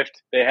had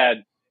Swift, they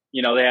had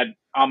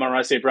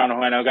Amon-Ra St. Brown, who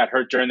I know got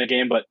hurt during the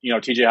game, but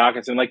TJ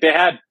Hawkinson, like they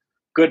had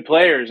good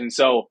players, and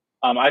so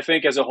I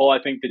think as a whole, I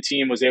think the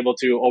team was able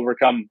to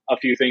overcome a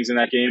few things in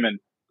that game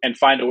and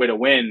find a way to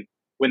win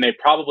when they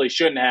probably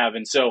shouldn't have.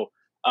 And so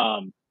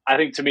I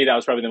think to me that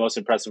was probably the most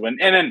impressive win.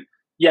 And then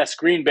yes,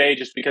 Green Bay,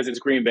 just because it's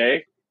Green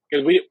Bay,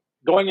 because we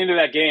going into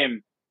that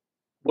game,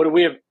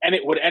 would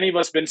any of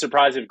us been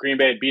surprised if Green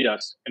Bay had beat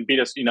us?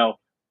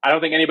 I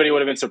don't think anybody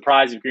would have been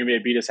surprised if Green Bay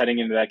had beat us heading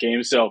into that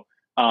game. So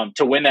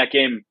to win that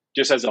game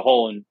just as a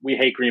whole, and we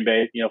hate Green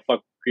Bay,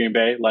 fuck Green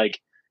Bay. Like,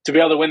 to be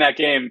able to win that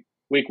game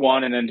week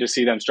one and then just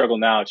see them struggle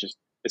now,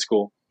 it's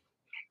cool.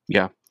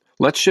 Yeah.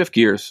 Let's shift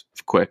gears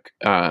quick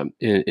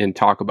and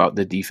talk about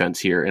the defense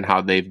here and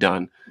how they've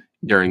done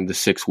during the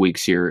 6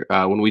 weeks here.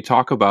 When we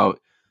talk about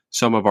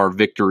some of our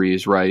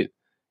victories, right,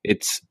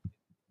 it's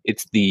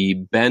the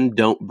bend,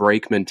 don't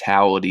break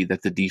mentality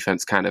that the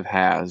defense kind of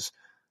has.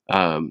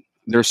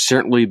 There's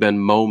certainly been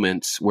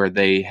moments where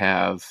they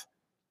have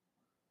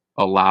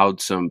allowed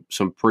some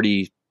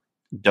pretty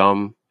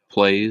dumb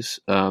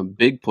plays,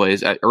 big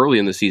plays early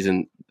in the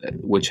season,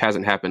 which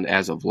hasn't happened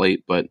as of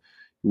late, but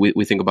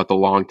we think about the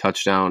long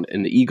touchdown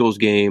in the Eagles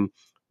game,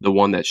 the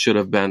one that should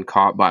have been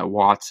caught by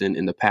Watson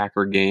in the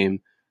Packer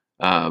game.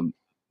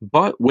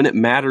 But when it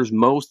matters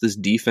most, this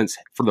defense,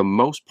 for the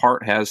most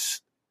part, has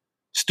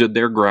stood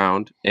their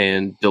ground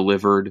and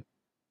delivered,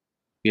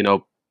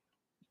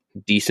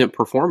 decent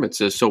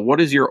performances. So what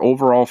is your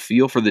overall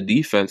feel for the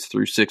defense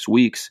through 6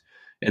 weeks?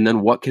 And then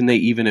what can they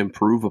even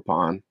improve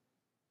upon?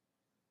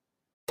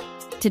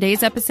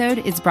 Today's episode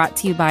is brought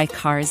to you by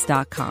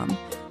Cars.com.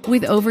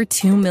 With over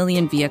 2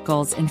 million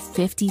vehicles and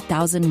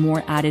 50,000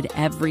 more added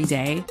every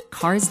day,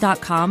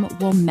 Cars.com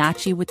will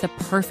match you with the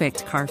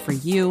perfect car for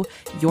you,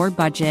 your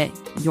budget,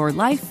 your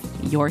life,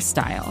 your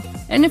style.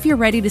 And if you're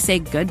ready to say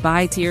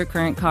goodbye to your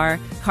current car,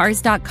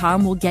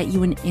 Cars.com will get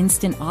you an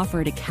instant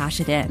offer to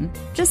cash it in.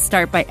 Just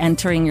start by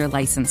entering your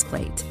license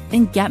plate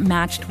and get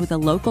matched with a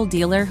local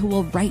dealer who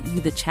will write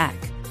you the check.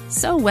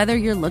 So whether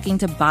you're looking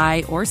to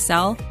buy or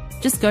sell,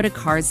 just go to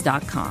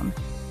Cars.com.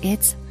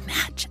 It's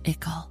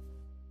magical.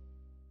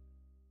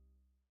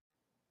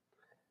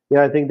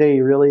 Yeah, I think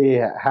they really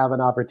have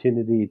an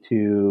opportunity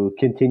to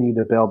continue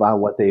to build on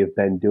what they've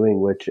been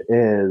doing, which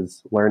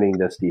is learning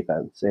this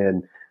defense.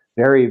 And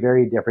very,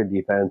 very different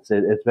defense.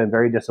 It's been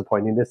very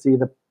disappointing to see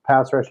the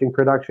pass rushing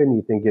production.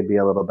 You think it'd be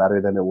a little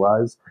better than it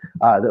was,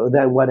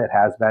 than what it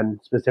has been,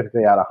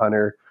 specifically out of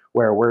Hunter,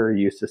 where we're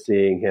used to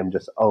seeing him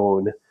just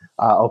own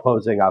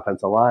opposing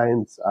offensive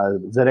lines.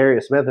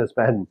 Zadarius Smith has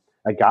been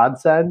a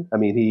godsend. I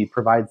mean, he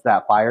provides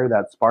that fire,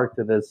 that spark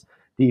to this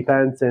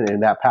defense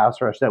and that pass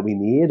rush that we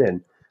need.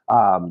 And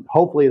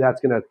hopefully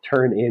that's going to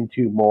turn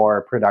into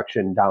more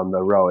production down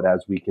the road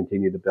as we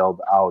continue to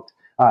build out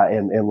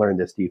and learn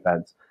this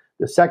defense.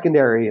 The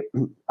secondary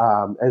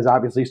is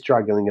obviously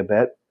struggling a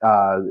bit,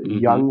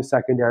 young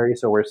secondary,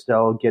 so we're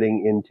still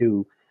getting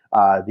into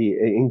the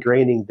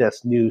ingraining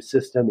this new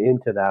system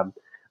into them.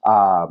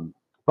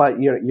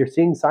 But you're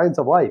seeing signs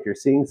of life. You're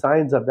seeing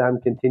signs of them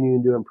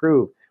continuing to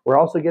improve. We're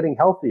also getting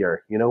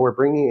healthier. We're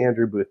bringing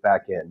Andrew Booth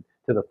back in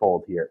to the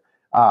fold here.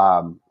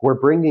 We're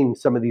bringing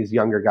some of these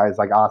younger guys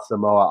like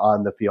Asamoah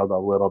on the field a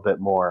little bit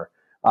more.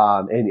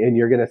 And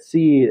you're going to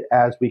see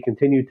as we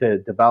continue to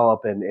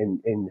develop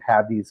and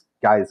have these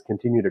guys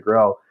continue to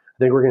grow, I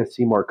think we're going to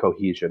see more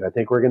cohesion. I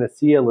think we're going to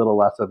see a little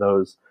less of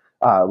those,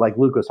 like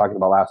Luke was talking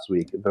about last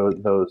week,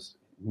 those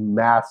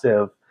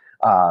massive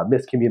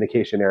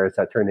miscommunication errors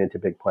that turn into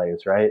big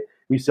plays, right?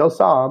 You still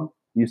saw them.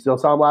 You still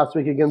saw them last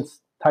week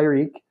against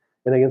Tyreek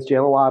and against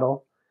Jalen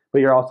Waddle, but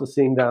you're also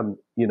seeing them,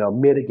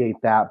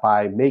 mitigate that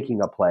by making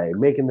a play,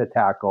 making the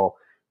tackle,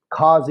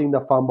 causing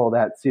the fumble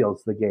that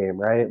seals the game,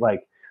 right?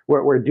 Like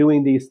we're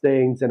doing these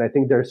things, and I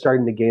think they're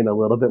starting to gain a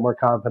little bit more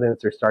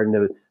confidence. They're starting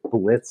to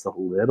blitz a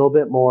little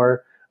bit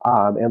more.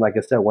 And like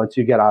I said, once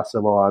you get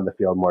Asamoah on the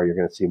field more, you're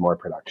going to see more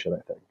production,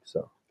 I think.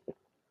 So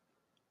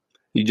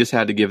you just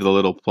had to give the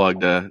little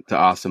plug to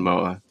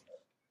Asamoah.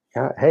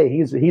 Yeah, hey,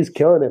 he's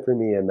killing it for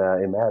me in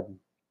Madden.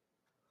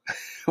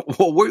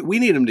 Well, we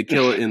need him to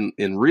kill it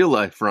in real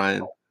life,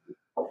 Ryan.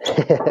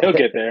 He'll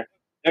get there.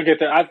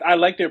 I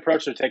like the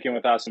approach they're taking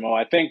with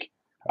Asamoah.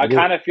 I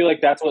kind of feel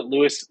like that's what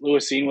Lewis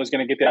Cine was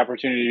going to get the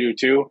opportunity to do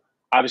too.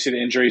 Obviously,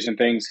 the injuries and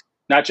things,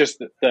 not just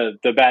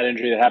the bad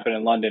injury that happened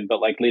in London, but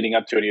like leading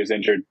up to it, he was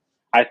injured.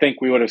 I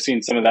think we would have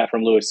seen some of that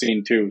from Lewis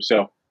Cine too.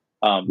 So,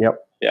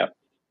 yeah.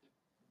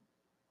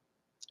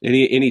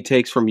 Any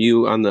takes from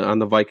you on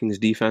the Vikings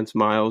defense,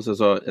 Miles,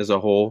 as a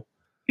whole?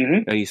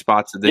 Mm-hmm. Any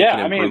spots that they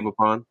can improve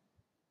upon?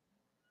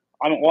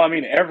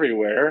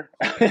 Everywhere.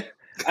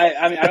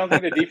 I don't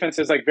think the defense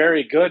is like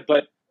very good,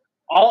 but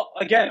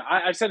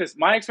I've said this.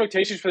 My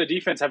expectations for the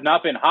defense have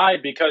not been high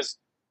because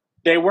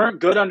they weren't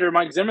good under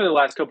Mike Zimmer the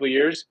last couple of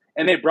years,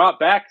 and they brought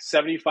back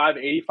 75,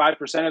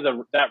 85%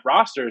 of that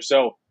roster.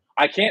 So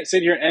I can't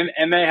sit here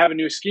and they have a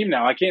new scheme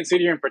now. I can't sit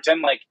here and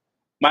pretend like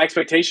my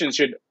expectations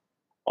should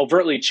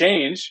overtly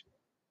change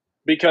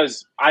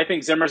because I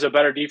think Zimmer's a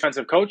better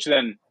defensive coach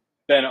than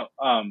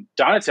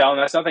Donatel, and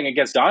that's nothing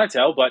against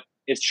Donatel, but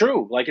it's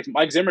true. Like, it's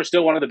Mike Zimmer's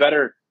still one of the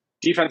better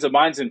defensive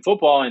minds in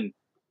football,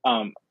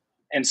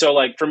 and so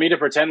like for me to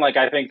pretend like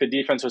I think the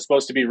defense was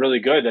supposed to be really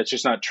good, that's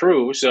just not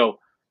true. So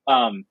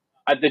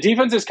the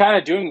defense is kind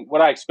of doing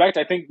what I expect.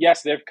 I think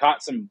yes, they've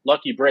caught some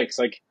lucky breaks,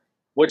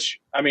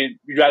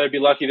 you'd rather be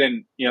lucky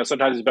than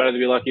sometimes it's better to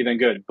be lucky than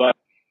good, but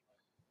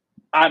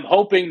I'm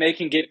hoping they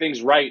can get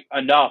things right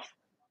enough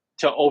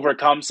to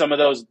overcome some of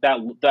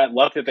that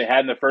luck that they had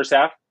in the first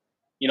half,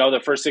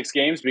 the first 6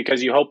 games,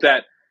 because you hope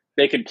that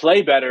they can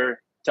play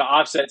better to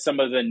offset some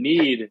of the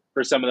need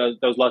for some of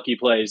those lucky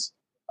plays.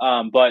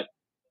 But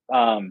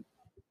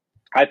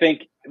I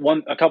think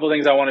a couple of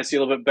things I want to see a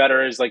little bit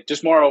better is like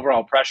just more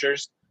overall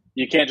pressures.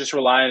 You can't just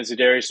rely on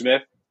Zadarius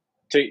Smith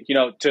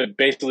to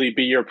basically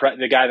be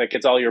the guy that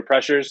gets all your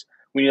pressures.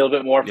 We need a little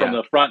bit more from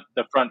the front,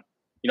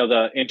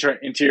 the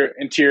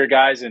interior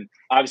guys, and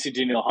obviously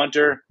Danielle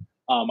Hunter.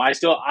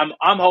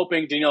 I'm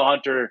hoping Danielle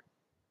Hunter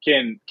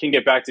can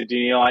get back to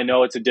Danielle. I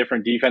know it's a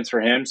different defense for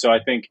him, so I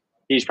think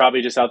he's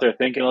probably just out there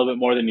thinking a little bit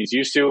more than he's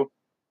used to,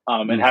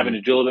 and having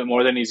to do a little bit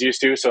more than he's used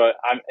to. So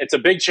it's a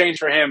big change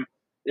for him.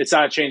 It's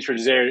not a change for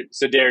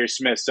Zadarius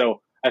Smith.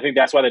 So I think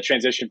that's why the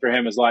transition for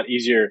him is a lot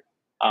easier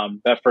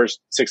that first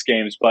 6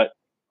 games. But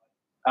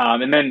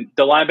and then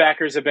the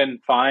linebackers have been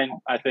fine,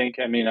 I think.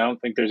 I mean, I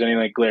don't think there's any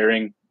like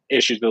glaring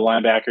issues with the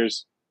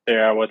linebackers. They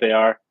are what they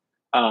are.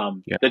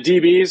 The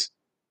DBs,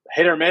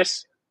 hit or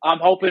miss. I'm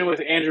hoping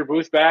with Andrew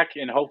Booth back,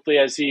 and hopefully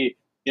as he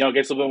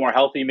gets a little bit more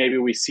healthy, maybe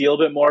we see a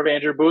little bit more of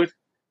Andrew Booth.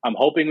 I'm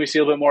hoping we see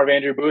a little bit more of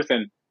Andrew Booth,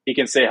 and he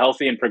can stay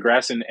healthy and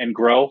progress and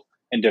grow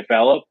and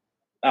develop.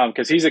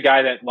 Because he's a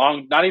guy that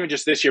not even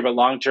just this year, but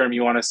long term,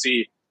 you want to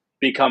see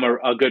become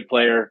a good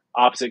player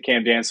opposite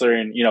Cam Dantzler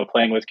and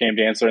playing with Cam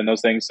Dantzler and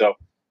those things. So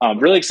I'm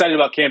really excited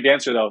about Cam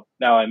Dantzler, though.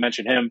 Now I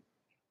mentioned him,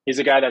 he's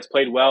a guy that's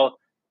played well.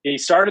 He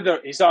started a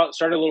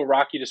little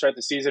rocky to start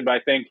the season, but I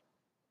think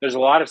there's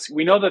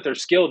we know that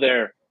there's skill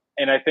there,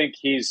 and I think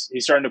he's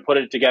starting to put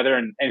it together.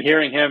 And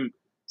hearing him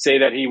say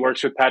that he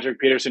works with Patrick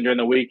Peterson during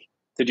the week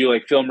to do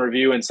like film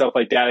review and stuff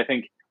like that, I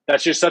think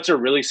that's just such a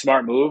really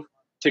smart move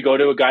to go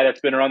to a guy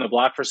that's been around the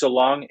block for so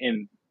long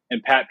in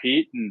Pat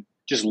Pete and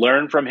just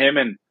learn from him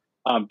and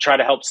try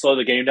to help slow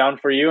the game down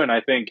for you. And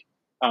I think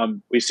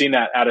we've seen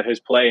that out of his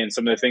play and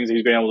some of the things that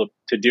he's been able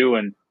to do.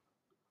 And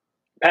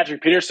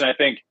Patrick Peterson, I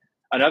think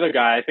another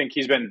guy, I think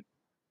he's been,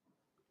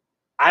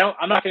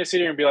 I'm not going to sit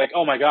here and be like,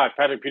 oh my God,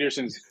 Patrick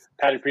Peterson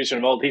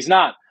of old. He's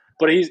not,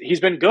 but he's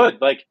been good.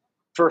 Like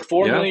for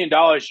 $4 million,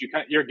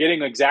 you're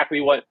getting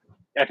exactly what,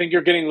 I think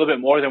you're getting a little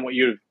bit more than what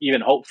you'd even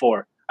hoped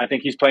for. I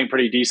think he's playing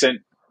pretty decent.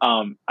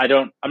 I'm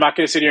not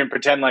going to sit here and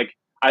pretend like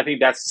I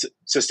think that's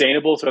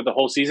sustainable throughout the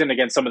whole season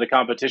against some of the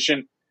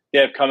competition they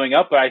have coming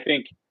up. But I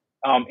think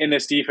in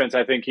this defense,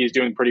 I think he's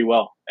doing pretty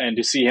well. And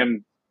to see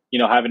him,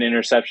 have an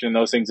interception and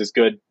those things is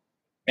good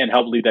and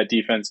help lead that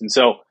defense. And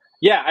so,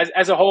 yeah,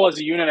 as a whole, as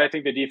a unit, I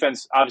think the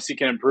defense obviously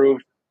can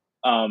improve.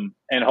 And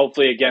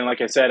hopefully, again, like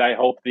I said, I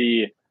hope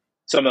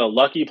some of the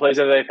lucky plays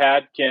that they've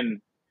had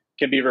can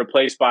be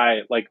replaced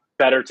by like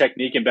better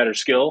technique and better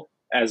skill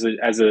as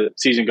the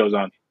season goes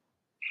on.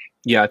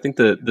 Yeah, I think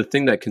the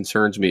thing that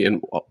concerns me,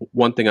 and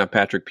one thing on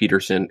Patrick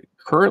Peterson,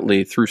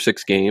 currently through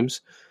 6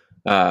 games,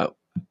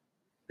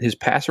 his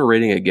passer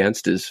rating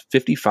against is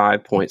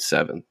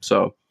 55.7.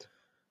 So,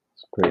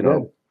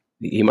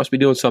 he must be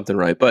doing something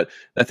right. But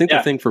I think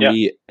the thing for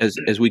me,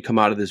 as we come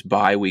out of this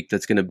bye week,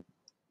 that's going to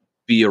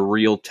be a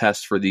real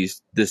test for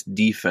this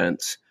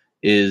defense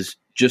is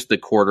just the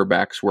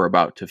quarterbacks we're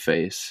about to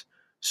face.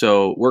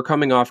 So we're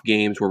coming off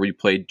games where we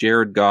played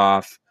Jared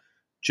Goff,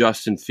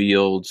 Justin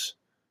Fields,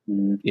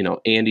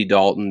 Andy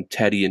Dalton,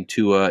 Teddy, and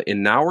Tua.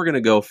 And now we're going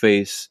to go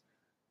face,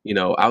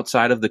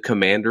 outside of the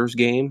Commanders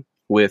game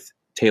with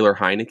Taylor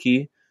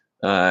Heineke,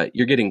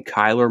 you're getting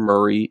Kyler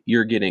Murray,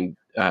 you're getting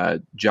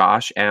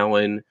Josh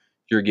Allen,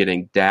 you're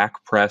getting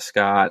Dak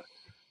Prescott.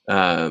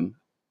 After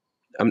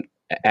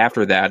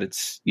that,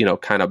 it's,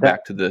 kind of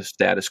back to the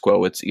status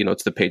quo. It's,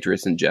 it's the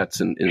Patriots and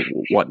Jets and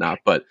whatnot.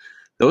 But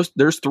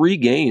there's 3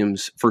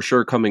 games for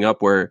sure coming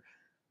up where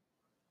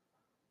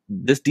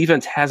this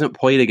defense hasn't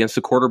played against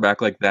a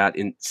quarterback like that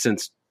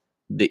since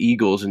the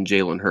Eagles and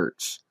Jalen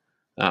Hurts.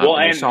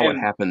 We saw what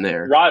happened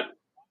there.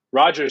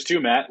 Rodgers too,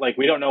 Matt. Like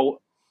we don't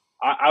know.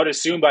 I would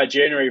assume by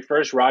January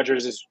 1st,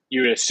 Rodgers is,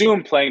 you would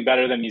assume, playing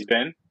better than he's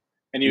been.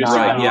 And you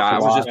right, yeah. I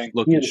was just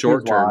looking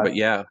short term, but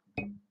yeah.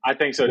 I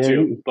think so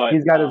too. But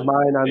he's got his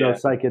mind on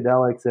those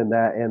psychedelics and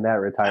that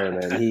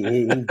retirement.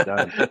 He's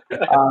done.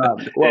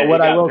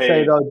 What I will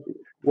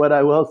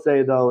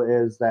say though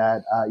is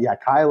that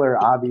Kyler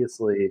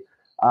obviously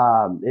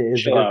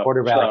is a good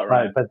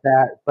quarterback, but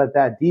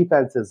that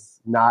defense is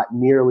not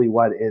nearly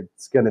what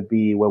it's going to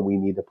be when we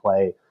need to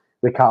play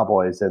the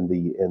Cowboys and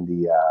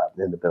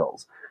the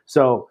Bills.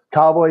 So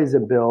Cowboys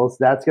and Bills,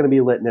 that's going to be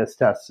litmus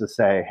tests to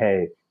say,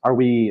 hey, are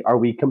we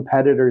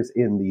competitors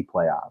in the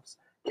playoffs?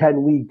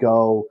 Can we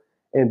go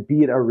and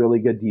beat a really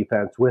good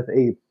defense with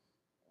a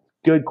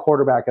good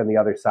quarterback on the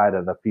other side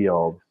of the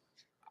field?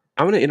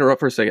 I'm going to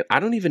interrupt for a second.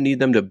 I don't even need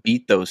them to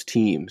beat those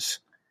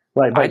teams.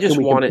 Right, I just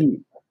want it.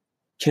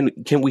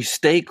 Can we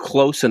stay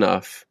close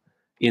enough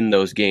in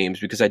those games?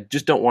 Because I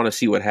just don't want to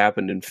see what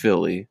happened in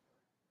Philly,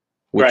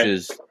 which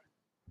is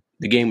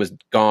the game was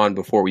gone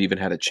before we even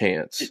had a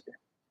chance.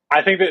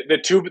 I think that the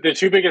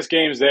two biggest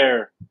games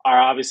there are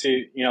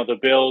obviously, the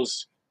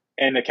Bills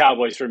and the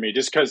Cowboys for me,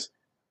 just because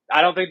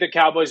I don't think the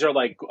Cowboys are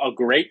like a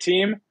great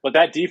team, but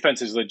that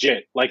defense is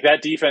legit. Like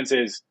that defense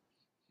is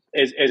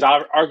is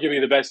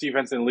arguably the best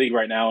defense in the league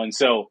right now. And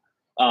so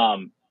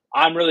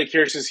I'm really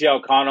curious to see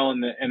how Connell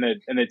and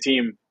the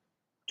team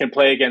can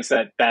play against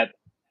that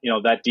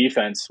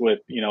defense with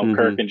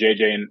Kirk and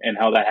JJ and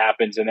how that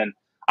happens. And then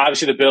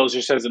obviously the Bills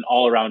just as an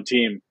all around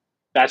team,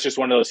 that's just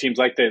one of those teams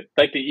like the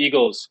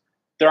Eagles.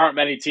 There aren't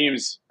many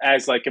teams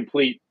as like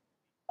complete.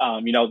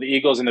 The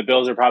Eagles and the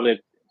Bills are probably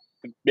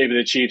maybe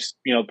the Chiefs.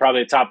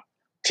 Probably the top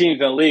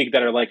teams in the league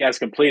that are like as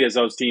complete as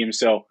those teams.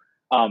 So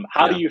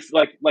how do you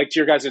like to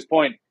your guys'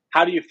 point?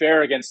 How do you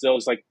fare against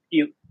those? Like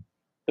the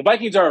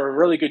Vikings are a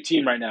really good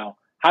team right now.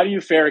 How do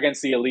you fare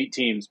against the elite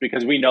teams?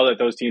 Because we know that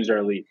those teams are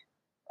elite.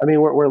 I mean,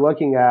 we're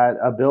looking at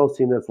a Bills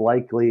team that's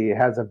likely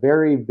has a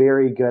very,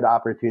 very good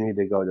opportunity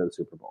to go to the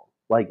Super Bowl.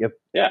 Like if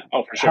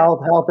for sure.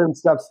 health and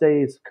stuff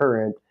stays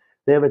current,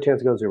 they have a chance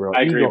to go to the Super Bowl.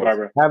 I agree,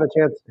 Barbara. Have a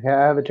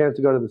chance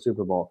to go to the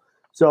Super Bowl.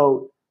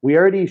 So we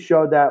already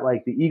showed that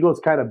like the Eagles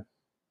kind of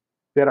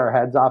bit our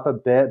heads off a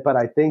bit, but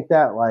I think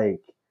that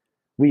like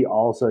we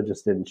also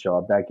just didn't show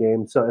up that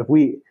game. So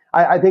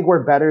I think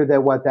we're better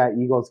than what that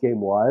Eagles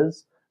game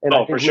was. And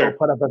I think we'll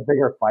put up a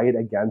bigger fight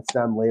against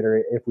them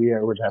later if we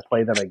were to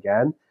play them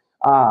again.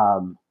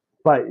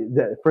 But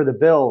for the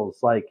Bills,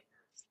 like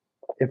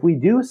if we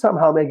do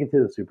somehow make it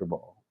to the Super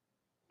Bowl,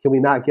 can we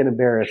not get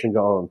embarrassed and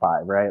go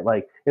 0-5, right?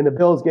 Like in the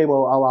Bills game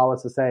will allow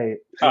us to say,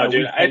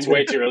 dude, it's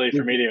way too early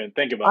for me to even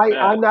think about that.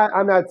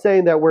 I'm not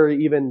saying that we're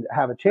even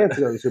have a chance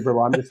to go to the Super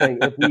Bowl. I'm just saying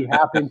if we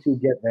happen to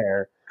get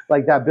there,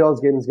 like that Bills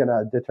game is going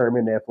to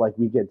determine if like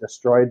we get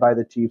destroyed by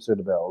the Chiefs or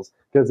the Bills.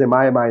 Because in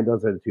my mind,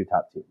 those are the two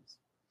top teams.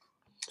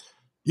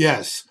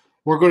 Yes,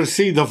 we're going to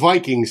see the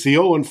Vikings, the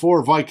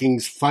 0-4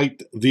 Vikings,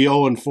 fight the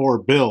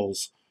 0-4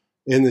 Bills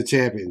in the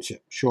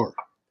championship. Sure.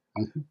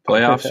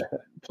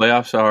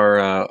 Playoffs are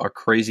a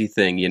crazy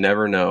thing. You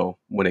never know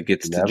when it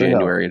gets to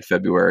January and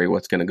February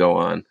what's going to go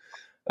on.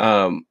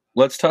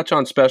 Let's touch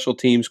on special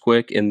teams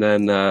quick, and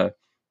then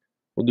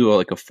we'll do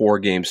a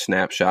 4-game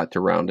snapshot to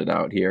round it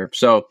out here.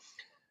 So,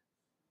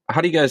 how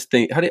do you guys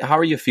think? How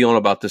are you feeling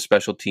about the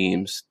special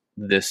teams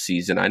this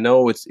season? I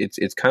know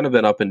it's kind of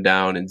been up and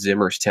down in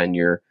Zimmer's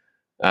tenure,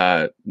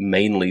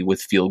 mainly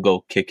with field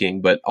goal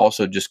kicking, but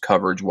also just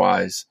coverage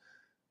wise.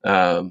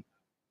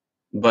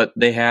 But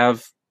they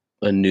have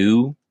a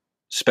new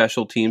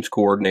special teams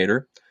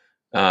coordinator.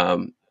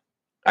 I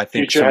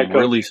think Future some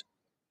really,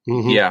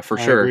 for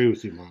sure. I agree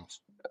with you, Miles.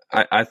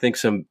 I think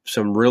some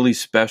really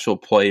special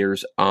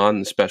players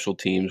on special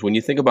teams. When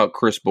you think about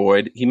Chris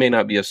Boyd, he may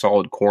not be a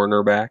solid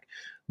cornerback,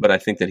 but I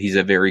think that he's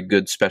a very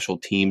good special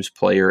teams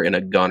player and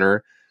a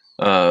gunner.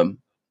 I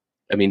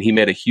mean, he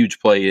made a huge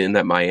play in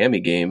that Miami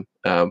game,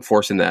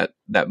 forcing that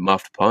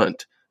muffed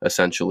punt,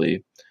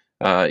 essentially.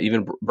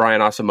 Even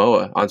Brian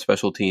Asamoah on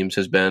special teams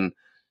has been,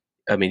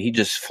 I mean, he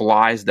just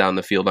flies down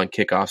the field on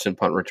kickoffs and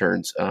punt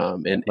returns,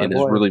 and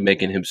is really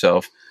making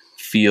himself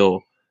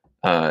feel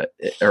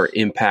or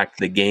impact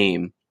the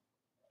game.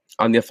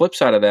 On the flip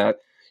side of that,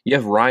 you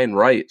have Ryan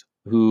Wright,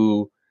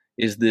 who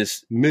is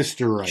this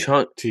Mr.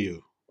 Wright to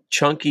you.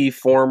 Chunky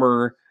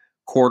former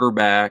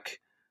quarterback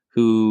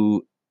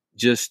who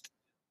just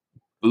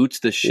boots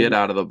the shit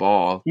out of the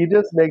ball. He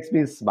just makes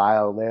me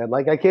smile, man.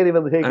 Like I can't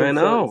even take him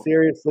so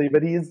seriously,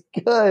 but he's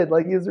good.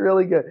 Like he's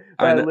really good.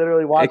 I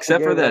literally watched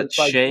except for that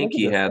shank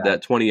he had,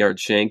 that 20-yard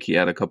shank he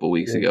had a couple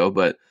weeks ago.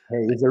 But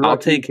hey, he's a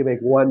rookie. He can make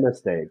one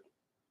mistake.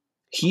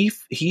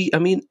 I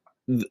mean,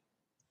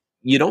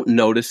 you don't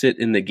notice it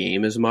in the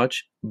game as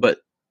much, but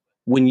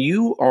when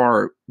you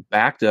are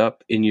backed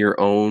up in your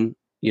own,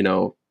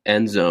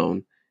 end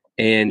zone,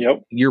 and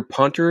your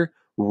punter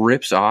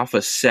rips off a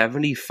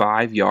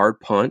 75-yard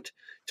punt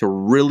to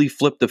really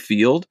flip the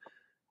field,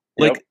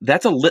 like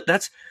that's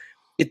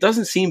it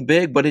doesn't seem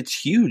big, but it's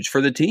huge for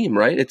the team,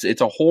 right?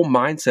 It's a whole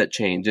mindset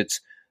change. It's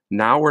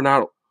now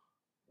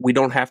we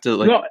don't have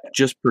to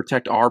just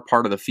protect our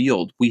part of the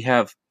field. We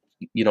have,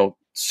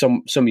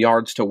 some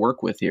yards to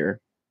work with here.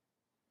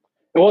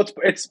 Well,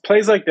 it's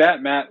plays like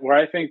that, Matt, where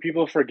I think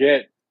people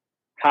forget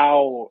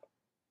how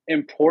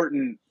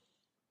important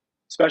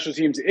special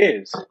teams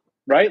is,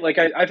 right? Like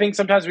I think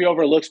sometimes we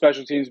overlook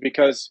special teams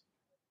because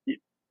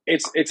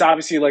it's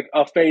obviously like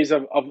a phase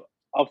of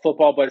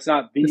football, but it's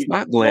not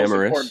glamorous.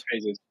 Most important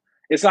phases.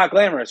 It's not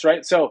glamorous,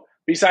 right? So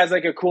besides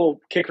like a cool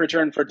kick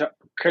return for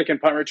kick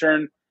and punt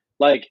return,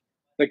 like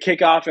the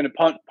kickoff and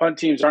punt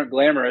teams aren't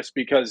glamorous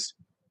because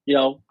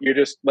you're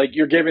just like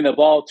you're giving the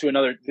ball to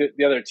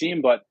the other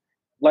team, but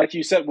like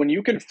you said, when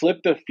you can flip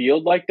the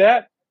field like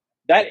that,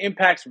 that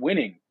impacts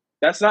winning.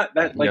 That's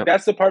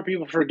that's the part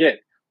people forget.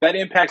 That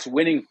impacts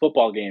winning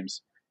football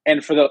games.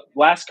 And for the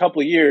last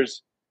couple of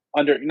years,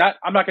 I'm not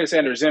going to say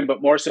under Zim,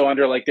 but more so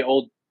under like the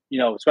old,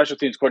 special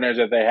teams coordinators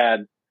that they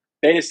had,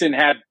 they just didn't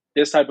have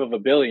this type of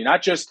ability.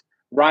 Not just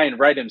Ryan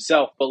Wright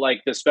himself, but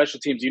like the special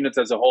teams units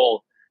as a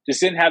whole just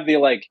didn't have the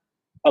like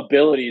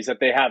abilities that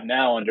they have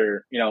now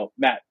under,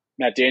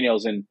 Matt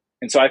Daniels. And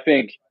so I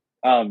think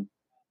Ryan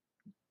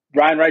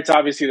Wright's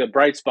obviously the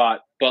bright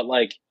spot, but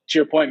like to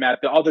your point, Matt,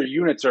 the other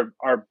units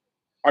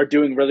are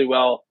doing really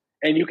well.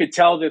 And you could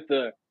tell that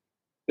the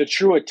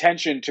true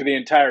attention to the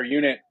entire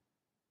unit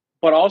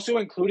but also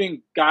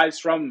including guys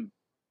from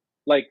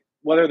like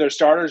whether they're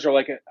starters or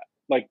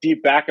like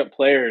deep backup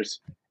players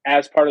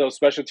as part of those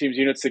special teams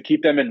units to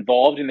keep them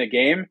involved in the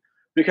game.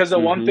 Because the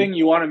one thing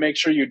you want to make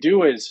sure you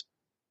do is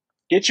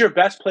get your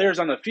best players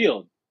on the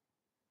field.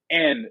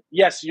 And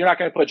yes, you're not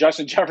going to put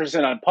Justin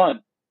Jefferson on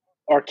punt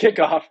or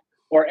kickoff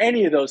or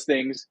any of those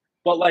things,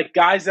 but like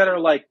guys that are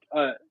like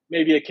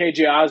maybe a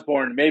KJ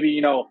Osborne, maybe,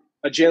 you know,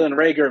 a Jalen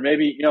Reagor,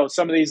 maybe, you know,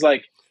 some of these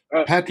like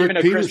even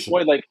a Chris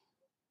Boyd, like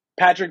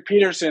Patrick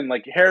Peterson,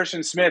 like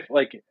Harrison Smith,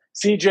 like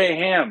CJ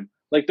Ham,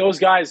 like those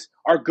guys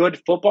are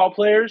good football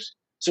players.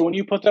 So when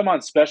you put them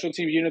on special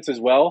team units as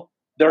well,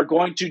 they're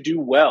going to do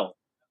well.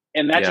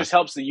 And that just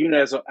helps the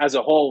unit as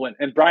a whole.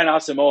 And Brian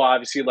Asamoah,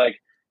 obviously,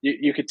 like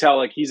you could tell,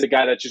 like he's a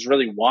guy that just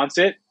really wants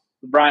it.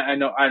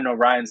 Brian, I know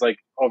Ryan's like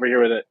over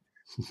here with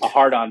a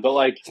hard on, but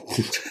like,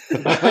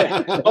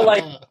 but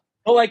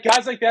like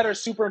guys like that are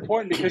super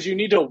important because you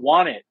need to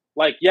want it.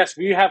 Like, yes,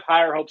 we have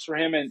higher hopes for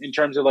him in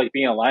terms of like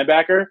being a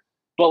linebacker,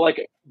 but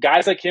like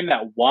guys like him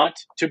that want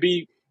to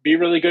be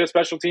really good at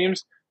special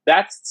teams,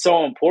 that's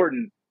so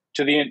important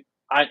to the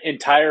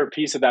entire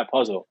piece of that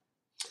puzzle.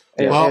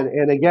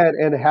 And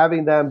again,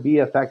 having them be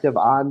effective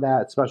on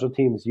that special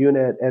teams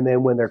unit, and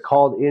then when they're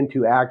called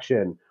into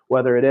action,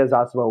 whether it is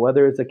Asamoah,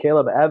 whether it's a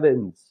Caleb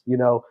Evans, you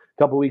know,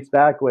 a couple weeks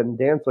back when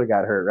Dantzler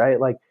got hurt, right?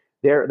 Like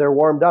they're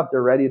warmed up,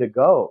 they're ready to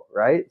go,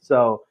 right?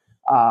 So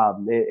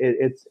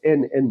it's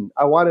and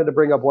I wanted to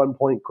bring up one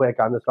point quick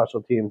on the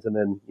special teams, and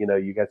then you know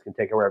you guys can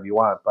take it wherever you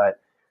want, but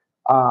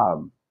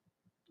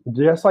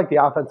just like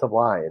the offensive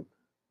line,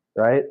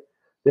 right?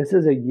 This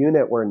is a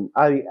unit where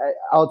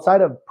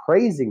outside of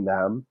praising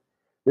them,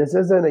 this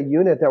isn't a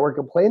unit that we're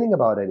complaining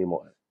about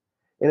anymore.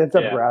 And it's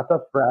a breath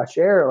of fresh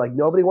air. Like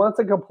nobody wants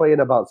to complain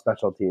about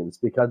special teams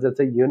because it's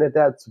a unit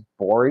that's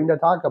boring to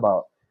talk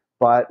about.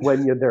 But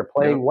when they're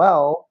playing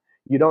well,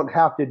 you don't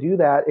have to do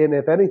that. And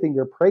if anything,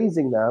 you're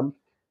praising them.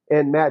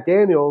 And Matt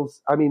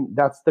Daniels, I mean,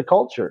 that's the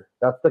culture.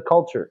 That's the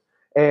culture.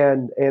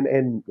 And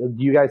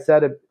you guys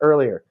said it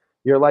earlier.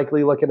 You're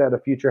likely looking at a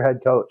future head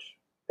coach.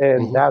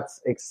 And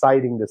that's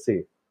exciting to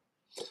see.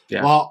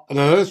 Yeah. Well,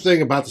 another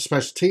thing about the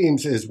special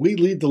teams is we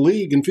lead the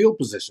league in field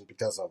position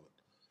because of it,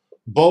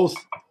 both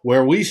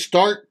where we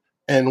start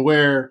and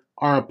where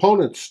our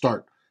opponents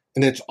start.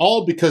 And it's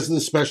all because of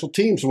the special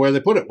teams and where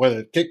they put it,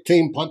 whether kick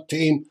team, punt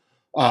team,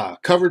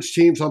 coverage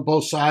teams on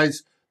both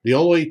sides. The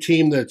only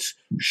team that's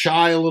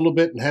shy a little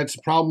bit and had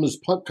some problems is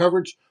punt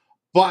coverage.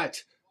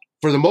 But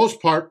for the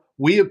most part,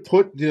 we have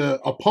put the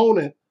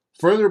opponent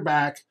further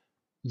back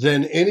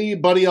than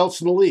anybody else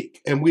in the league.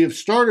 And we have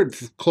started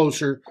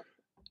closer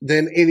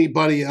than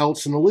anybody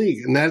else in the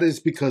league, and that is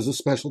because of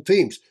special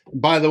teams.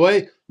 And by the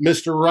way,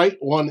 Mr. Wright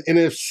won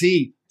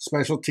NFC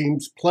Special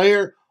Teams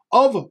Player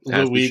of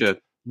the Week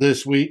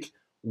this week.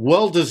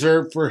 Well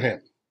deserved for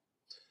him.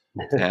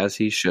 As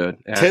he should.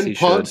 10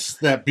 punts,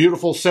 that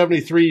beautiful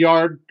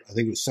 73-yard, I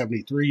think it was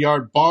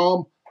 73-yard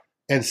bomb,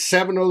 and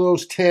 7 of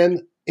those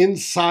 10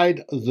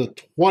 inside the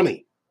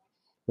 20,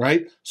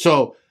 right?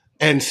 So,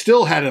 and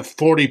still had a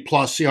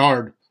 40-plus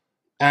yard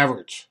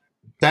average.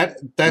 That's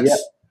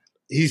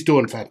he's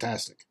doing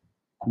fantastic.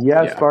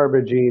 Yes,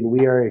 Barbara Jean,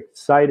 we are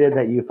excited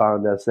that you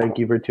found us. Thank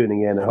you for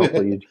tuning in, and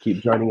hopefully you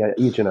keep joining us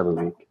each and every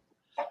week.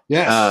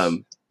 Yes,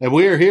 and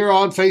we are here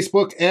on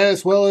Facebook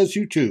as well as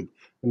YouTube.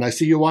 And I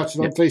see you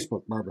watching on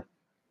Facebook, Barbara.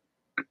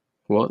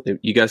 Well,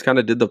 you guys kind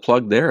of did the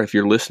plug there. If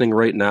you're listening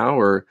right now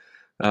or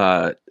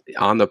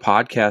on the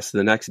podcast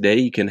the next day,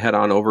 you can head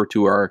on over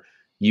to our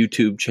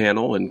YouTube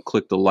channel and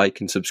click the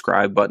like and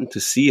subscribe button to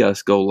see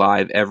us go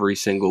live every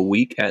single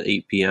week at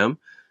 8 p.m.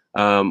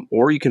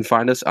 Or you can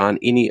find us on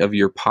any of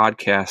your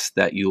podcasts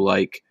that you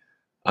like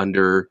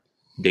under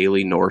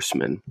Daily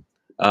Norseman.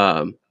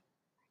 That's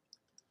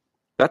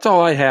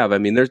all I have. I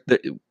mean,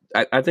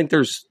 I think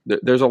there's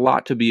a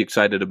lot to be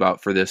excited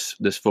about for this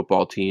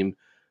football team.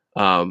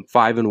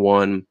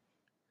 5-1,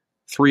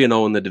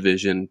 3-0 in the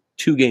division,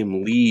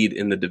 2-game lead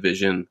in the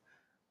division.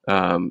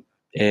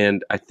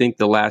 And I think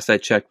the last I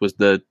checked was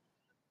the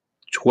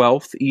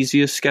 12th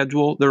easiest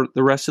schedule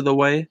the rest of the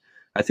way.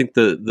 I think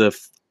the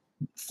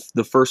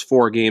first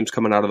 4 games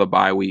coming out of the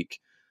bye week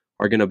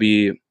are going to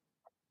be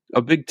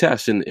a big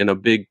test and a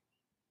big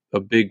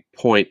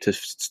point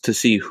to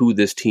see who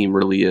this team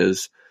really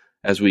is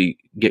as we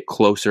get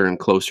closer and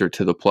closer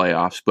to the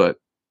playoffs. But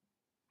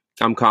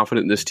I'm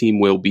confident this team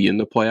will be in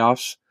the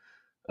playoffs,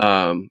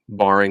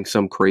 barring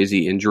some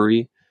crazy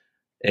injury.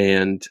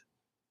 And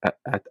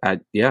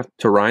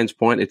to Ryan's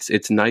point,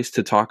 it's nice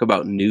to talk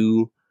about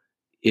new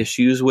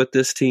issues with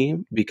this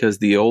team because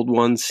the old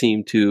ones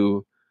seem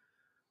to,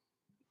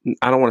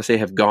 I don't want to say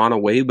have gone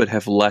away, but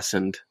have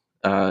lessened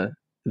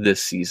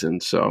this season.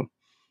 So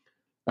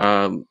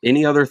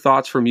any other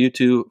thoughts from you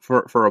two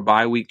for a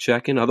bye week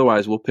check-in?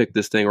 Otherwise, we'll pick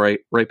this thing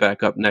right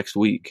back up next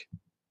week.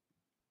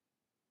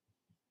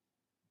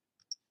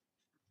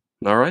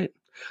 All right.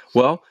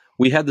 Well,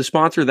 we had the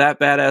sponsor, That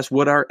Badass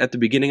Wood Art, at the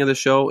beginning of the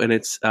show, and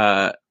it's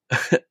I'd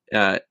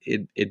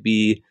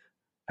be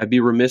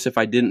remiss if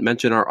I didn't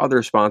mention our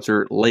other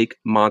sponsor, Lake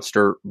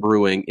Monster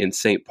Brewing in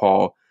St.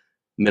 Paul,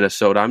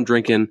 Minnesota. I'm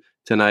drinking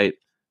tonight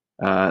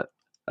a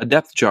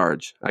depth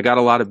charge. I got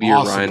a lot of beer,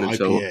 Awesome Ryan, and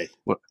IPA.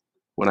 so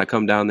when I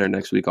come down there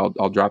next week,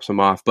 I'll drop some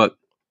off. But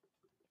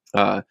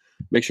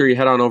make sure you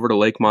head on over to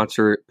Lake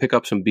Monster, pick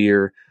up some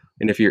beer.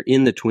 And if you're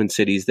in the Twin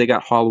Cities, they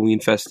got Halloween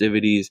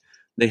festivities.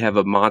 They have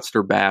a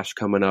Monster Bash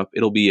coming up.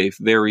 It'll be a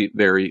very,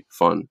 very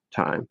fun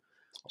time.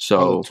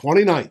 So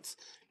 29th.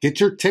 Get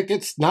your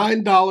tickets,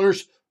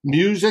 $9.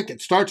 Music.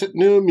 It starts at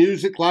noon.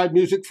 Music, live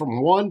music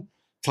from 1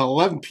 to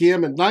 11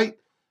 p.m. at night.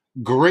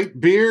 Great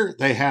beer.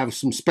 They have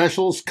some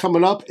specials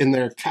coming up in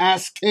their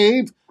cask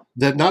cave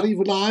that not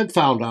even I've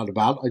found out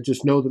about. I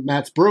just know that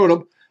Matt's brewing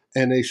them,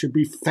 and they should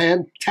be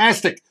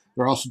fantastic.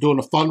 They're also doing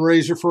a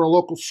fundraiser for a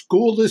local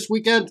school this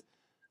weekend.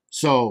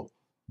 So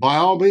by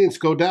all means,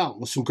 go down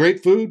with some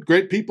great food,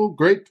 great people,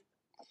 great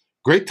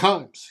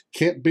times.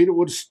 Can't beat it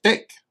with a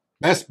stick.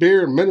 Best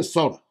beer in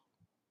Minnesota.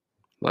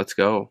 let's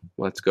go.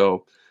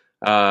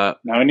 Now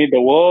we need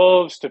the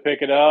Wolves to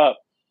pick it up.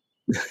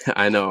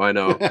 I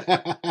know.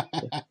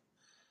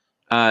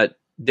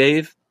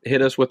 Dave,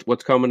 hit us with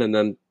what's coming, and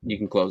then you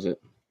can close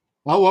it.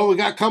 Well, what we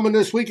got coming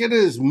this weekend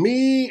is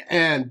me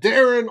and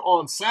Darren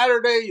on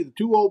Saturday, the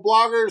two old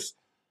bloggers.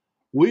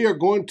 We are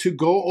going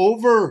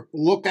to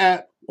look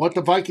at what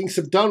the Vikings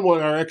have done,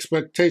 what our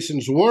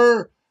expectations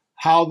were,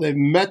 how they've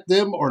met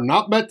them or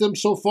not met them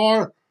so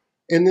far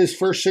in these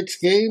first 6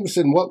 games,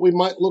 and what we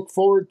might look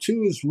forward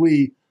to as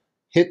we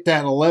hit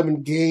that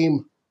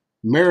 11-game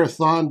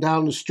marathon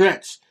down the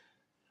stretch.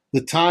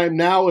 The time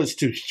now is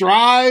to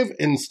thrive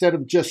instead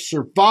of just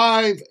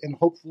survive, and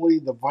hopefully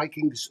the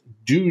Vikings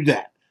do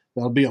that.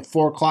 That'll be at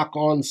 4 o'clock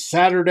on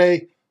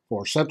Saturday,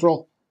 4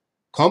 Central.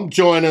 Come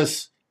join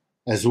us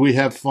as we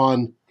have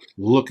fun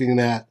looking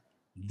at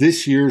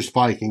this year's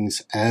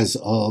Vikings as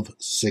of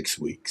 6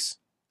 weeks.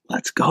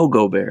 Let's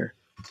go Bear.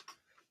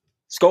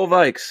 Skol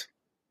Vikes.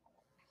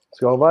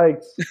 Skol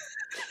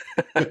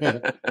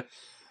Vikes.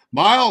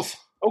 Miles.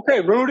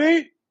 Okay,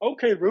 Rudy.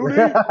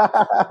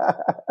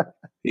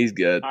 He's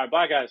good. All right,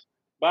 bye, guys.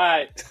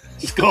 Bye.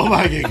 Skol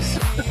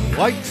Vikings.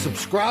 Like,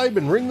 subscribe,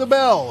 and ring the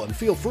bell, and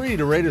feel free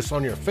to rate us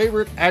on your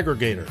favorite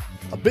aggregator.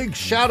 A big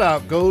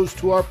shout-out goes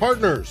to our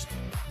partners,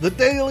 The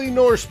Daily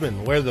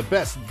Norseman, where the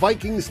best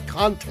Vikings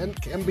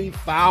content can be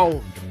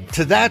found.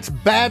 To That's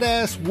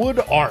Badass Wood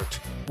Art,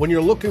 when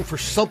you're looking for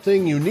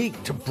something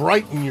unique to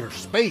brighten your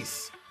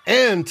space.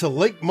 And to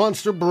Lake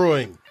Monster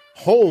Brewing,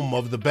 home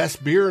of the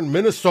best beer in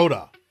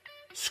Minnesota.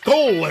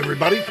 Skol,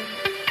 everybody!